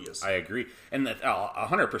Gurley is. I agree. And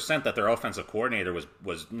 100% that their offensive coordinator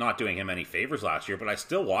was not doing him any favors last year, but I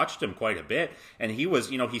still watched him quite a bit. And he was,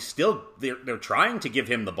 he's still, they're trying to give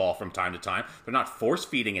him the ball from time to time. They're not force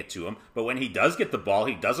feeding it to him. But when he does get the ball,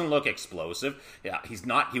 he doesn't look explosive. Yeah,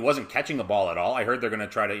 he wasn't catching the ball at all. I heard they're going to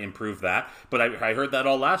try to improve that. But I heard that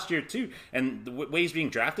all last year too. And the way he's being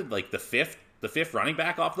drafted, like the fifth running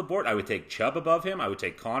back off the board, I would take Chubb above him. I would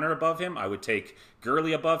take Connor above him. I would take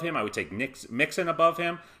Gurley above him. I would take Mixon above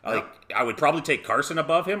him. I would probably take Carson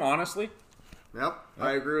above him, honestly. Yep.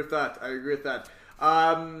 I agree with that.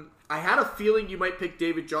 I had a feeling you might pick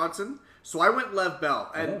David Johnson, so I went Lev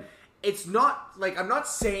Bell. And it's not, like, I'm not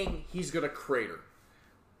saying he's going to crater.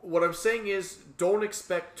 What I'm saying is don't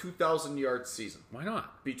expect 2,000 yard season. Why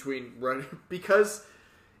not? Because...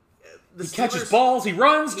 He catches balls, he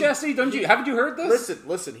runs, Jesse. Haven't you heard this?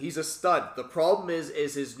 Listen, he's a stud. The problem is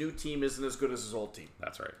his new team isn't as good as his old team.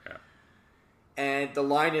 That's right, yeah. And the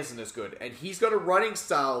line isn't as good. And he's got a running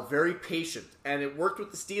style, very patient. And it worked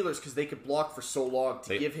with the Steelers because they could block for so long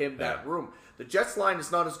to give him that room. The Jets line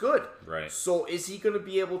is not as good. Right. So is he going to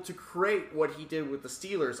be able to create what he did with the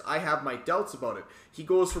Steelers? I have my doubts about it. He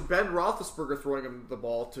goes from Ben Roethlisberger throwing him the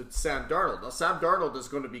ball to Sam Darnold. Now, Sam Darnold is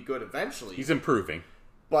going to be good eventually. He's improving.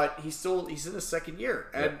 But he's in his second year.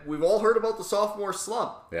 And we've all heard about the sophomore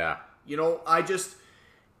slump. Yeah. I just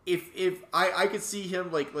if I could see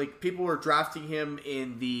him like people were drafting him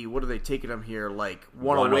in the what are they taking him here, like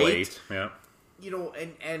 108. Yeah.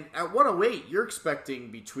 And at 108 you're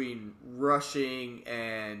expecting between rushing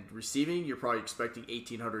and receiving, you're probably expecting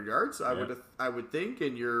 1,800 yards, I would think,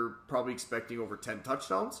 and you're probably expecting over 10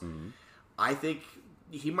 touchdowns. Mm-hmm. I think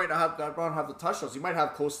he might not have the touchdowns. He might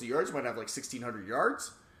have close to the yards. He might have like 1,600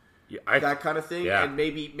 yards. Yeah, that kind of thing, and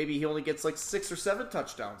maybe he only gets like 6 or 7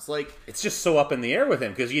 touchdowns. Like it's just so up in the air with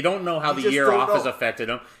him because you don't know how the year off has affected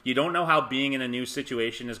him. You don't know how being in a new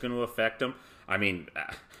situation is going to affect him. I mean,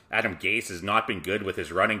 Adam Gase has not been good with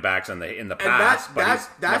his running backs in the past, but he's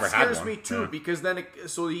never had one. That scares me too, because then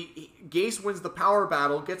Gase wins the power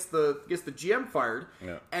battle, gets the GM fired,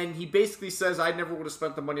 and he basically says, "I never would have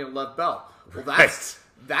spent the money on Lev Bell." Well,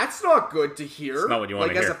 that's not good to hear. It's not what you want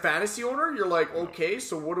to hear. As a fantasy owner, you're like, okay,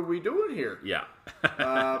 so what are we doing here? Yeah.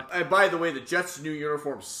 And by the way, the Jets' new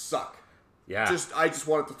uniforms suck. Yeah. I just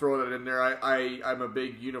wanted to throw that in there. I'm a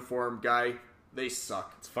big uniform guy. They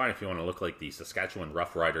suck. It's fine if you want to look like the Saskatchewan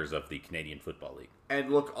Roughriders of the Canadian Football League.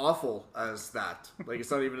 And look awful as that. Like,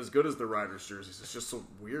 it's not even as good as the Riders jerseys. It's just so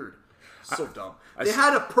weird. So dumb. They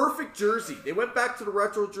had a perfect jersey. They went back to the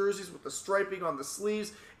retro jerseys with the striping on the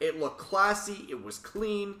sleeves. It looked classy. It was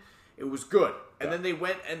clean. It was good. And then they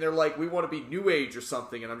went and they're like, we want to be New Age or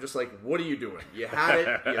something. And I'm just like, what are you doing? You had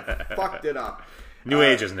it. You fucked it up. New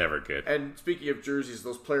Age is never good. And speaking of jerseys,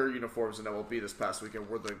 those player uniforms in MLB this past weekend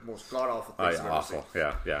were the most god-awful things I've ever seen.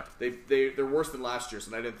 Yeah. They're worse than last year's,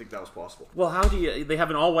 and I didn't think that was possible. Well, how do you... They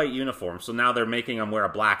have an all-white uniform, so now they're making them wear a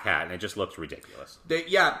black hat, and it just looks ridiculous.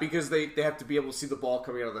 Because they have to be able to see the ball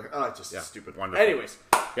coming out of their... Oh, just stupid. Wonderful. Anyways.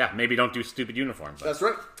 Yeah, maybe don't do stupid uniforms. That's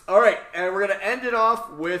right. All right, and we're going to end it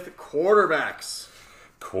off with quarterbacks.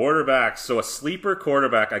 So a sleeper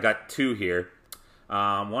quarterback, I got two here.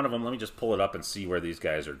 One of them, let me just pull it up and see where these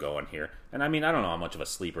guys are going here. And I mean, I don't know how much of a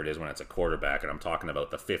sleeper it is when it's a quarterback, and I'm talking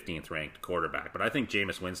about the 15th ranked quarterback. But I think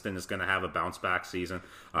Jameis Winston is going to have a bounce back season.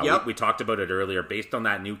 We talked about it earlier. Based on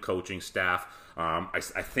that new coaching staff, I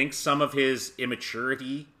think some of his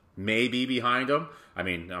immaturity may be behind him. I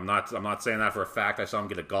mean, I'm not saying that for a fact. I saw him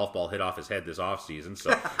get a golf ball hit off his head this offseason,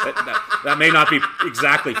 so that may not be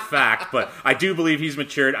exactly fact, but I do believe he's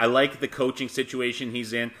matured. I like the coaching situation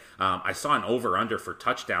he's in. I saw an over-under for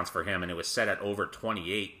touchdowns for him, and it was set at over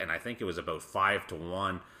 28, and I think it was about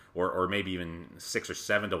 5-1, or maybe even 6 or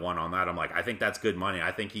 7-1 on that. I'm like, I think that's good money.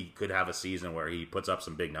 I think he could have a season where he puts up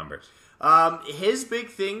some big numbers. His big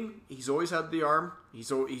thing, he's always had the arm. He's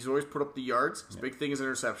always put up the yards. His big thing is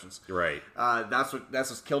interceptions. Right. That's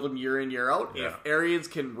what's killed him year in, year out. Yeah. If Arians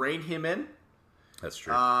can rein him in, that's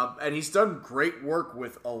true. And he's done great work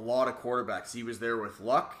with a lot of quarterbacks. He was there with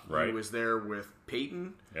Luck. Right. He was there with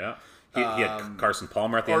Peyton. Yeah. He had Carson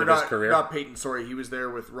Palmer at the end of his career. Not Peyton, sorry. He was there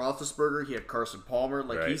with Roethlisberger. He had Carson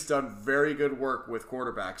Palmer. He's done very good work with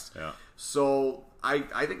quarterbacks. Yeah. So I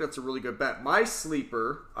think that's a really good bet. My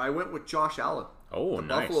sleeper, I went with Josh Allen. Oh, the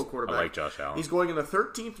nice. Buffalo quarterback. I like Josh Allen. He's going in the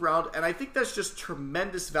 13th round, and I think that's just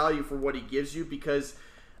tremendous value for what he gives you because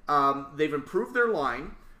they've improved their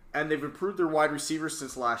line. And they've improved their wide receivers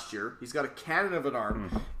since last year. He's got a cannon of an arm.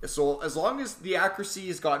 Mm-hmm. So as long as the accuracy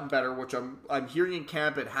has gotten better, which I'm hearing in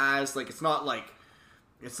camp it has, it's not like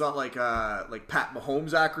Pat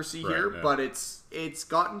Mahomes' accuracy here, but it's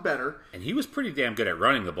gotten better. And he was pretty damn good at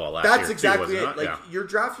running the ball last year. That's exactly too, it. You're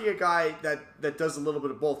drafting a guy that does a little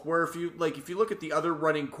bit of both. Where if you look at the other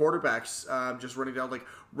running quarterbacks, just running down like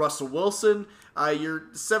Russell Wilson, your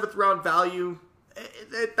 7th round value.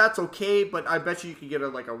 That's okay, but I bet you could get a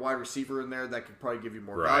wide receiver in there that could probably give you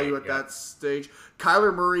more value at that stage.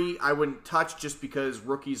 Kyler Murray, I wouldn't touch just because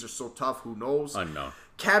rookies are so tough. Who knows? Unknown.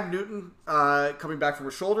 Cam Newton, coming back from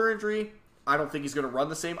a shoulder injury, I don't think he's going to run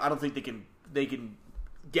the same. I don't think they can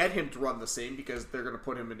get him to run the same because they're going to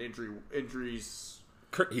put him in injuries.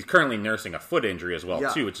 He's currently nursing a foot injury as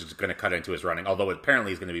well, too, which is going to cut into his running, although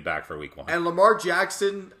apparently he's going to be back for week 1. And Lamar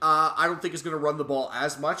Jackson, I don't think is going to run the ball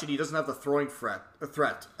as much, and he doesn't have the throwing threat.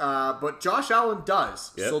 But Josh Allen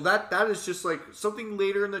does. Yep. So that is just something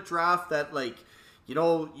later in the draft that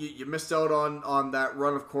you missed out on that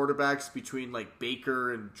run of quarterbacks between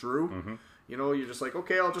Baker and Drew. Mm-hmm. You're just like,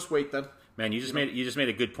 okay, I'll just wait then. Man, you just made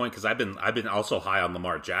a good point because I've been also high on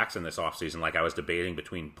Lamar Jackson this offseason. I was debating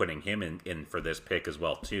between putting him in for this pick as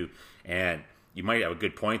well too. And you might have a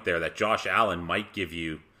good point there that Josh Allen might give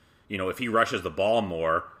you, if he rushes the ball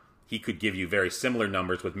more, he could give you very similar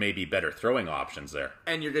numbers with maybe better throwing options there.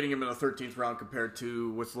 And you're getting him in the 13th round compared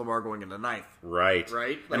to with Lamar going in the 9th. Right.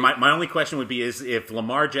 And my only question would be is if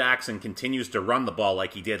Lamar Jackson continues to run the ball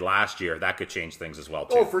like he did last year, that could change things as well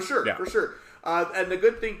too. Oh, for sure. Yeah. For sure. And the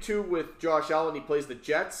good thing, too, with Josh Allen, he plays the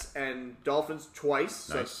Jets and Dolphins twice.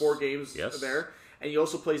 So that's 4 games there. And he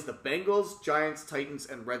also plays the Bengals, Giants, Titans,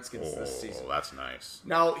 and Redskins this season. Oh, that's nice.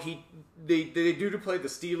 Now, they do play the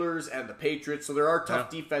Steelers and the Patriots, so there are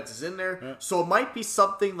tough defenses in there. Yeah. So it might be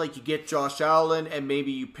something like you get Josh Allen and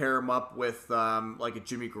maybe you pair him up with a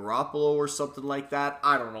Jimmy Garoppolo or something like that.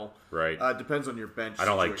 I don't know. Right. Depends on your bench I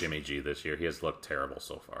don't like Jimmy G this year. He has looked terrible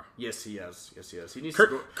so far. Yes, he has. He needs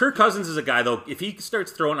Kirk Cousins is a guy, though, if he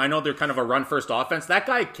starts throwing, I know they're kind of a run-first offense, that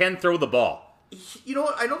guy can throw the ball. you know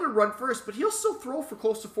what? I know they're run first, but he'll still throw for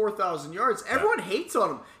close to 4,000 yards. Everyone hates on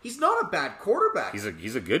him. He's not a bad quarterback.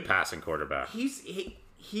 He's a good passing quarterback.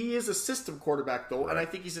 He is a system quarterback, though, and I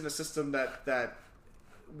think he's in a system that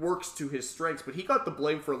works to his strengths, but he got the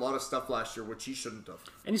blame for a lot of stuff last year, which he shouldn't have.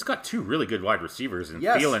 And he's got 2 really good wide receivers in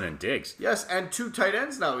Thielen and Diggs. Yes, and 2 tight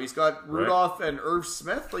ends now. He's got Rudolph and Irv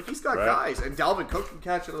Smith. Like, he's got guys. And Dalvin Cook can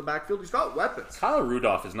catch it in the backfield. He's got weapons. Kyle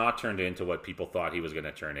Rudolph has not turned into what people thought he was going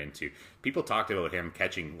to turn into. People talked about him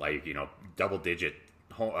catching, double-digit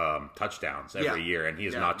touchdowns every year, and he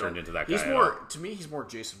has not turned into that guy at all. To me, he's more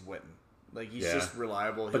Jason Witten. Like, he's just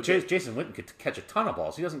reliable. But Jason Witten could catch a ton of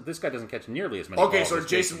balls. This guy doesn't catch nearly as many balls. Okay, so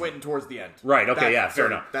Jason Witten towards the end. Right, okay, fair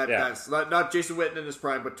enough. That's not Jason Witten in his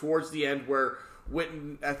prime, but towards the end where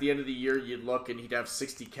Witten, at the end of the year, you'd look and he'd have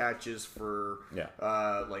 60 catches for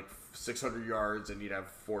 600 yards and he'd have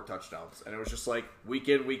 4 touchdowns. And it was just like, week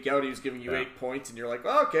in, week out, he was giving you 8 points and you're like,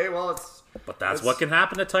 oh, okay, well, it's... But that's what can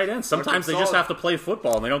happen to tight ends. Sometimes they just have to play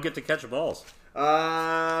football and they don't get to catch balls.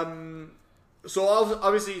 So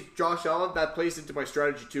obviously, Josh Allen, that plays into my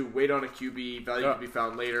strategy too. Wait on a QB, value to be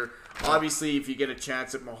found later. Obviously, if you get a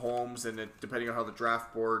chance at Mahomes, and depending on how the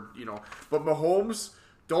draft board, but Mahomes,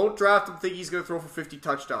 don't draft him thinking he's going to throw for 50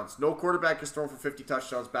 touchdowns. No quarterback has thrown for 50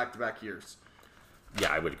 touchdowns back-to-back years.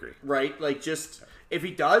 Yeah, I would agree. Right? Like, just, if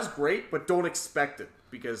he does, great, but don't expect it,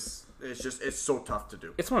 because it's so tough to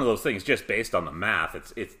do. It's one of those things, just based on the math,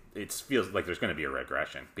 it feels like there's going to be a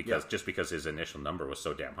regression, because his initial number was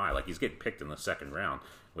so damn high. Like, he's getting picked in the second round,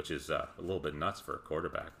 which is a little bit nuts for a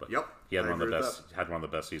quarterback. But he had one of the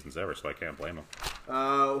best seasons ever, so I can't blame him.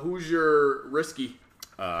 Who's your risky?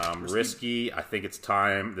 Risky, I think it's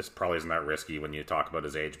time. This probably isn't that risky when you talk about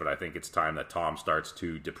his age, but I think it's time that Tom starts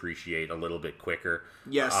to depreciate a little bit quicker.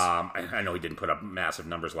 Yes. I know he didn't put up massive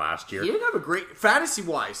numbers last year. He didn't have a great,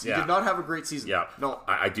 fantasy-wise, he did not have a great season. Yeah. No.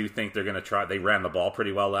 I do think they're going to try. They ran the ball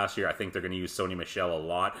pretty well last year. I think they're going to use Sony Michel a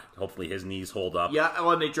lot. Hopefully his knees hold up. Yeah,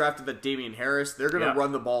 and they drafted that Damian Harris. They're going to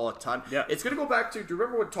run the ball a ton. Yeah. It's going to go back to, do you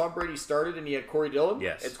remember when Tom Brady started and he had Corey Dillon?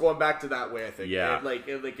 Yes. It's going back to that way, I think. Yeah.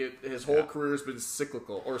 His whole career has been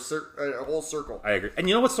cyclical, or a whole circle. I agree. And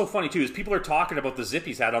you know what's so funny, too, is people are talking about the zip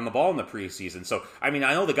he's had on the ball in the preseason. So, I mean,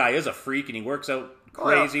 I know the guy is a freak and he works out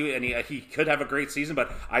crazy and he could have a great season,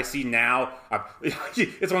 but I see now,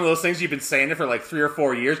 it's one of those things you've been saying it for like 3 or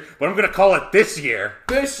 4 years, but I'm going to call it this year.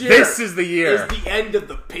 This year. This is the year. Is the end of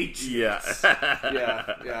the Patriots.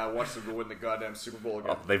 Yeah. Yeah, watch them go win the goddamn Super Bowl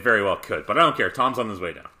again. Oh, they very well could, but I don't care. Tom's on his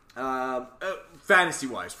way down.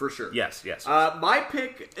 Fantasy-wise, for sure. Yes. My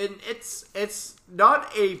pick, and it's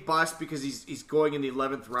not a bust because he's going in the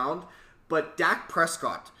 11th round, but Dak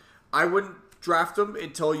Prescott. I wouldn't draft him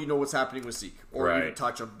until you know what's happening with Zeke, or even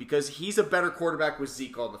touch him, because he's a better quarterback with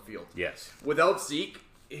Zeke on the field. Yes. Without Zeke,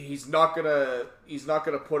 he's not gonna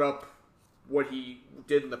put up what he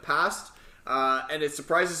did in the past, and it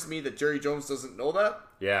surprises me that Jerry Jones doesn't know that,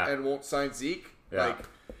 and won't sign Zeke. Yeah.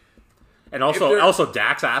 And also,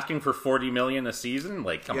 Dak's asking for $40 million a season.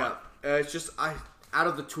 Like, come on. It's just out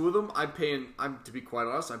of the two of them, to be quite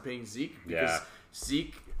honest, I'm paying Zeke because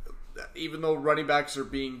Zeke, even though running backs are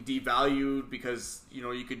being devalued because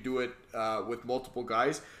you could do it with multiple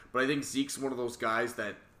guys, but I think Zeke's one of those guys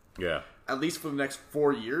that, at least for the next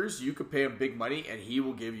 4 years, you could pay him big money and he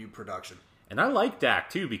will give you production. And I like Dak,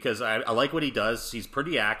 too, because I like what he does. He's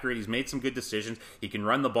pretty accurate. He's made some good decisions. He can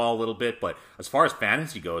run the ball a little bit. But as far as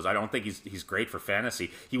fantasy goes, I don't think he's great for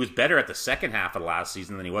fantasy. He was better at the second half of last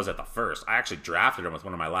season than he was at the first. I actually drafted him with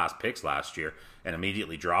one of my last picks last year and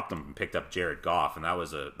immediately dropped him and picked up Jared Goff. And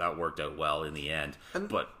that worked out well in the end.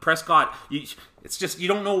 But Prescott, it's just, you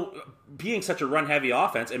don't know, being such a run-heavy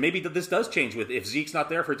offense, and maybe this does change if Zeke's not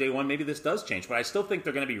there for day one, maybe this does change, but I still think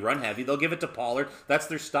they're going to be run-heavy. They'll give it to Pollard. That's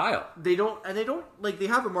their style. They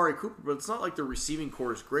have Amari Cooper, but it's not like the receiving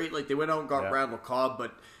core is great. Like, they went out and got Randall Cobb,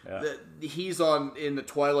 but he's in the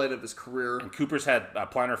twilight of his career. And Cooper's had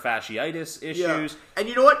plantar fasciitis issues. Yeah. And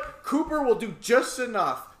you know what? Cooper will do just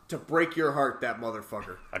enough to break your heart, that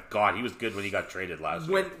motherfucker. God, he was good when he got traded last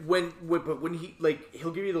year. But when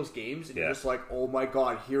he'll give you those games and you're just like, oh my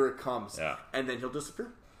God, here it comes. Yeah. And then he'll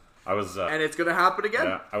disappear. And it's going to happen again.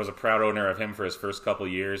 Yeah, I was a proud owner of him for his first couple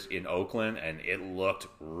years in Oakland, and it looked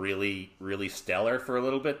really, really stellar for a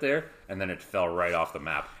little bit there, and then it fell right off the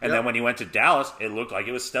map. And then when he went to Dallas, it looked like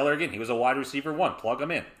it was stellar again. He was a wide receiver 1. Plug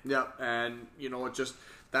him in. Yeah, and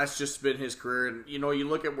that's just been his career. And, you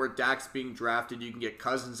look at where Dak's being drafted. You can get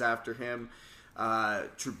Cousins after him.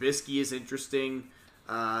 Trubisky is interesting.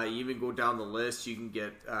 You even go down the list, you can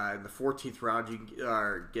get in the 14th round, you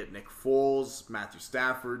can get Nick Foles, Matthew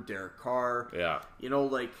Stafford, Derek Carr. Yeah.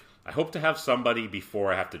 Like... I hope to have somebody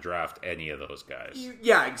before I have to draft any of those guys.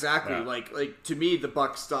 Yeah, exactly. Yeah. Like to me, the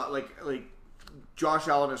Bucs stop. Like Josh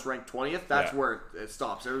Allen is ranked 20th. That's where it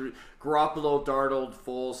stops. Garoppolo, Darnold,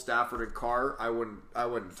 Foles, Stafford, and Carr. I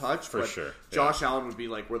wouldn't touch for sure. Josh Allen would be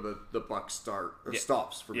like where the Bucs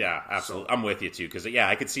stops for me. Yeah, absolutely. So. I'm with you too because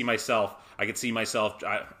I could see myself.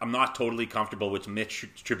 I'm not totally comfortable with Mitch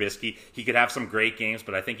Trubisky. He could have some great games,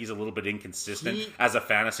 but I think he's a little bit inconsistent as a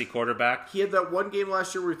fantasy quarterback. He had that one game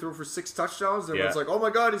last year where he threw for 6 touchdowns. And everyone's like, "Oh my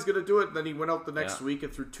god, he's going to do it!" And then he went out the next week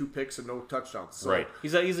and threw 2 picks and no touchdowns. So, right.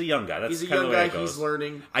 He's a young guy. That's he's a young guy. He's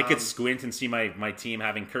learning. I could squint and see my team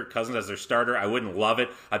having Kirk Cousins as their starter. I wouldn't love it.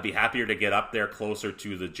 I'd be happier to get up there closer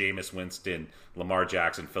to the Jameis Winston, Lamar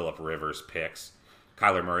Jackson, Phillip Rivers picks.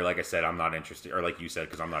 Kyler Murray, like I said, I'm not interested. Or like you said,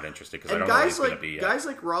 because I'm not interested. Because I don't know what he's going to be. Guys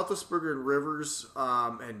like Roethlisberger and Rivers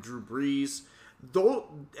and Drew Brees, though,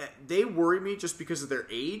 they worry me just because of their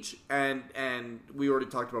age. And we already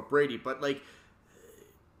talked about Brady. But like,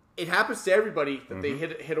 it happens to everybody that they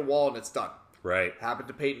hit a wall and it's done. Right. It happened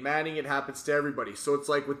to Peyton Manning. It happens to everybody. So it's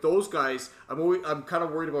like with those guys, I'm kind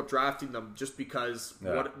of worried about drafting them just because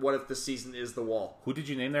what if the season is the wall? Who did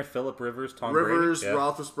you name there? Phillip Rivers, Tom Rivers, Brady?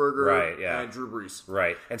 Roethlisberger, and Drew Brees.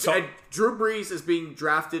 Right. And Drew Brees is being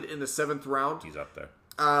drafted in the 7th round. He's up there.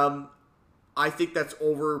 I think that's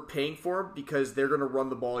overpaying for him because they're going to run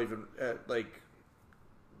the ball even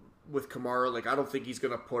with Kamara. Like I don't think he's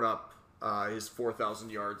going to put up his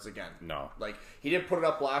 4,000 yards again. No. Like, he didn't put it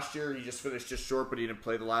up last year. He just finished just short, but he didn't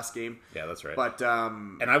play the last game. Yeah, that's right. But,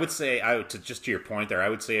 and I would say, to your point there, I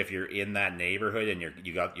would say if you're in that neighborhood and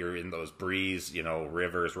you're in those Brees,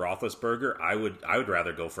 Rivers, Roethlisberger, I would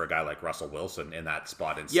rather go for a guy like Russell Wilson in that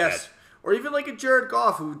spot instead. Yes. Or even like a Jared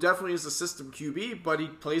Goff, who definitely is a system QB, but he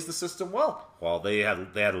plays the system well. Well, they had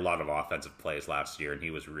a lot of offensive plays last year, and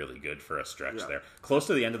he was really good for a stretch there. Close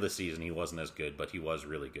to the end of the season, he wasn't as good, but he was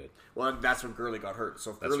really good. Well, and that's when Gurley got hurt.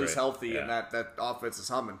 So if Gurley's healthy and that offense is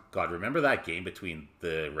humming. God, remember that game between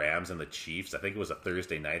the Rams and the Chiefs? I think it was a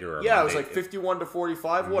Thursday night or a Monday. It was like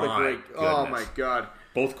 51-45. What a great... Goodness. Oh, my God.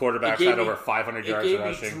 Both quarterbacks had over 500 yards rushing.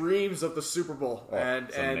 It gave me dreams of the Super Bowl. Oh,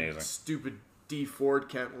 and stupid... D. Ford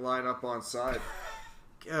can't line up on side.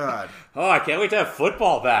 God. Oh, I can't wait to have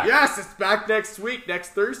football back. Yes, it's back next week,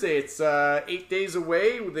 next Thursday. It's 8 days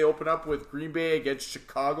away. They open up with Green Bay against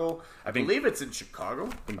Chicago. I believe it's in Chicago.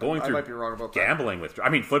 Been going through I might be wrong about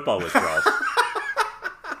football withdrawals.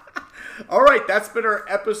 All right, that's been our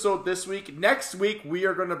episode this week. Next week, we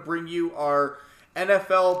are going to bring you our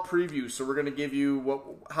NFL preview. So we're going to give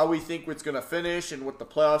you how we think it's going to finish and what the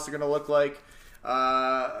playoffs are going to look like.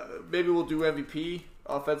 Maybe we'll do MVP,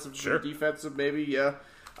 offensive, defensive, maybe, yeah.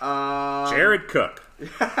 Jared Cook.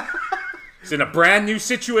 He's in a brand new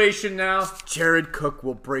situation now. Jared Cook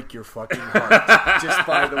will break your fucking heart. Just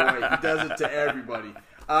by the way, he does it to everybody.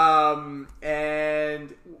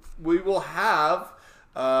 And we will have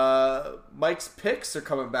Mike's picks are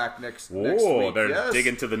coming back next week. They're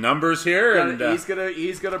digging to the numbers here, and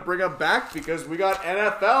he's gonna bring them back because we got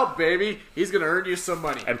NFL, baby. He's gonna earn you some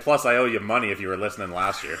money, and plus I owe you money if you were listening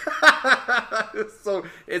last year. So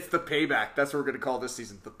it's the payback. That's what we're gonna call this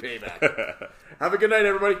season, the payback. Have a good night,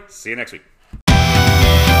 everybody. See you next week.